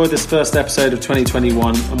you've enjoyed this first episode of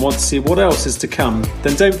 2021 and want to see what else is to come,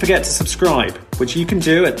 then don't forget to subscribe, which you can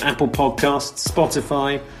do at Apple Podcasts,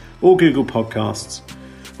 Spotify, or Google Podcasts.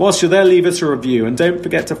 Whilst you're there, leave us a review, and don't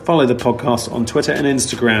forget to follow the podcast on Twitter and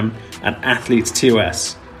Instagram at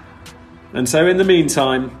AthletesTOS. And so in the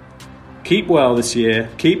meantime, keep well this year,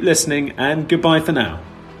 keep listening, and goodbye for now.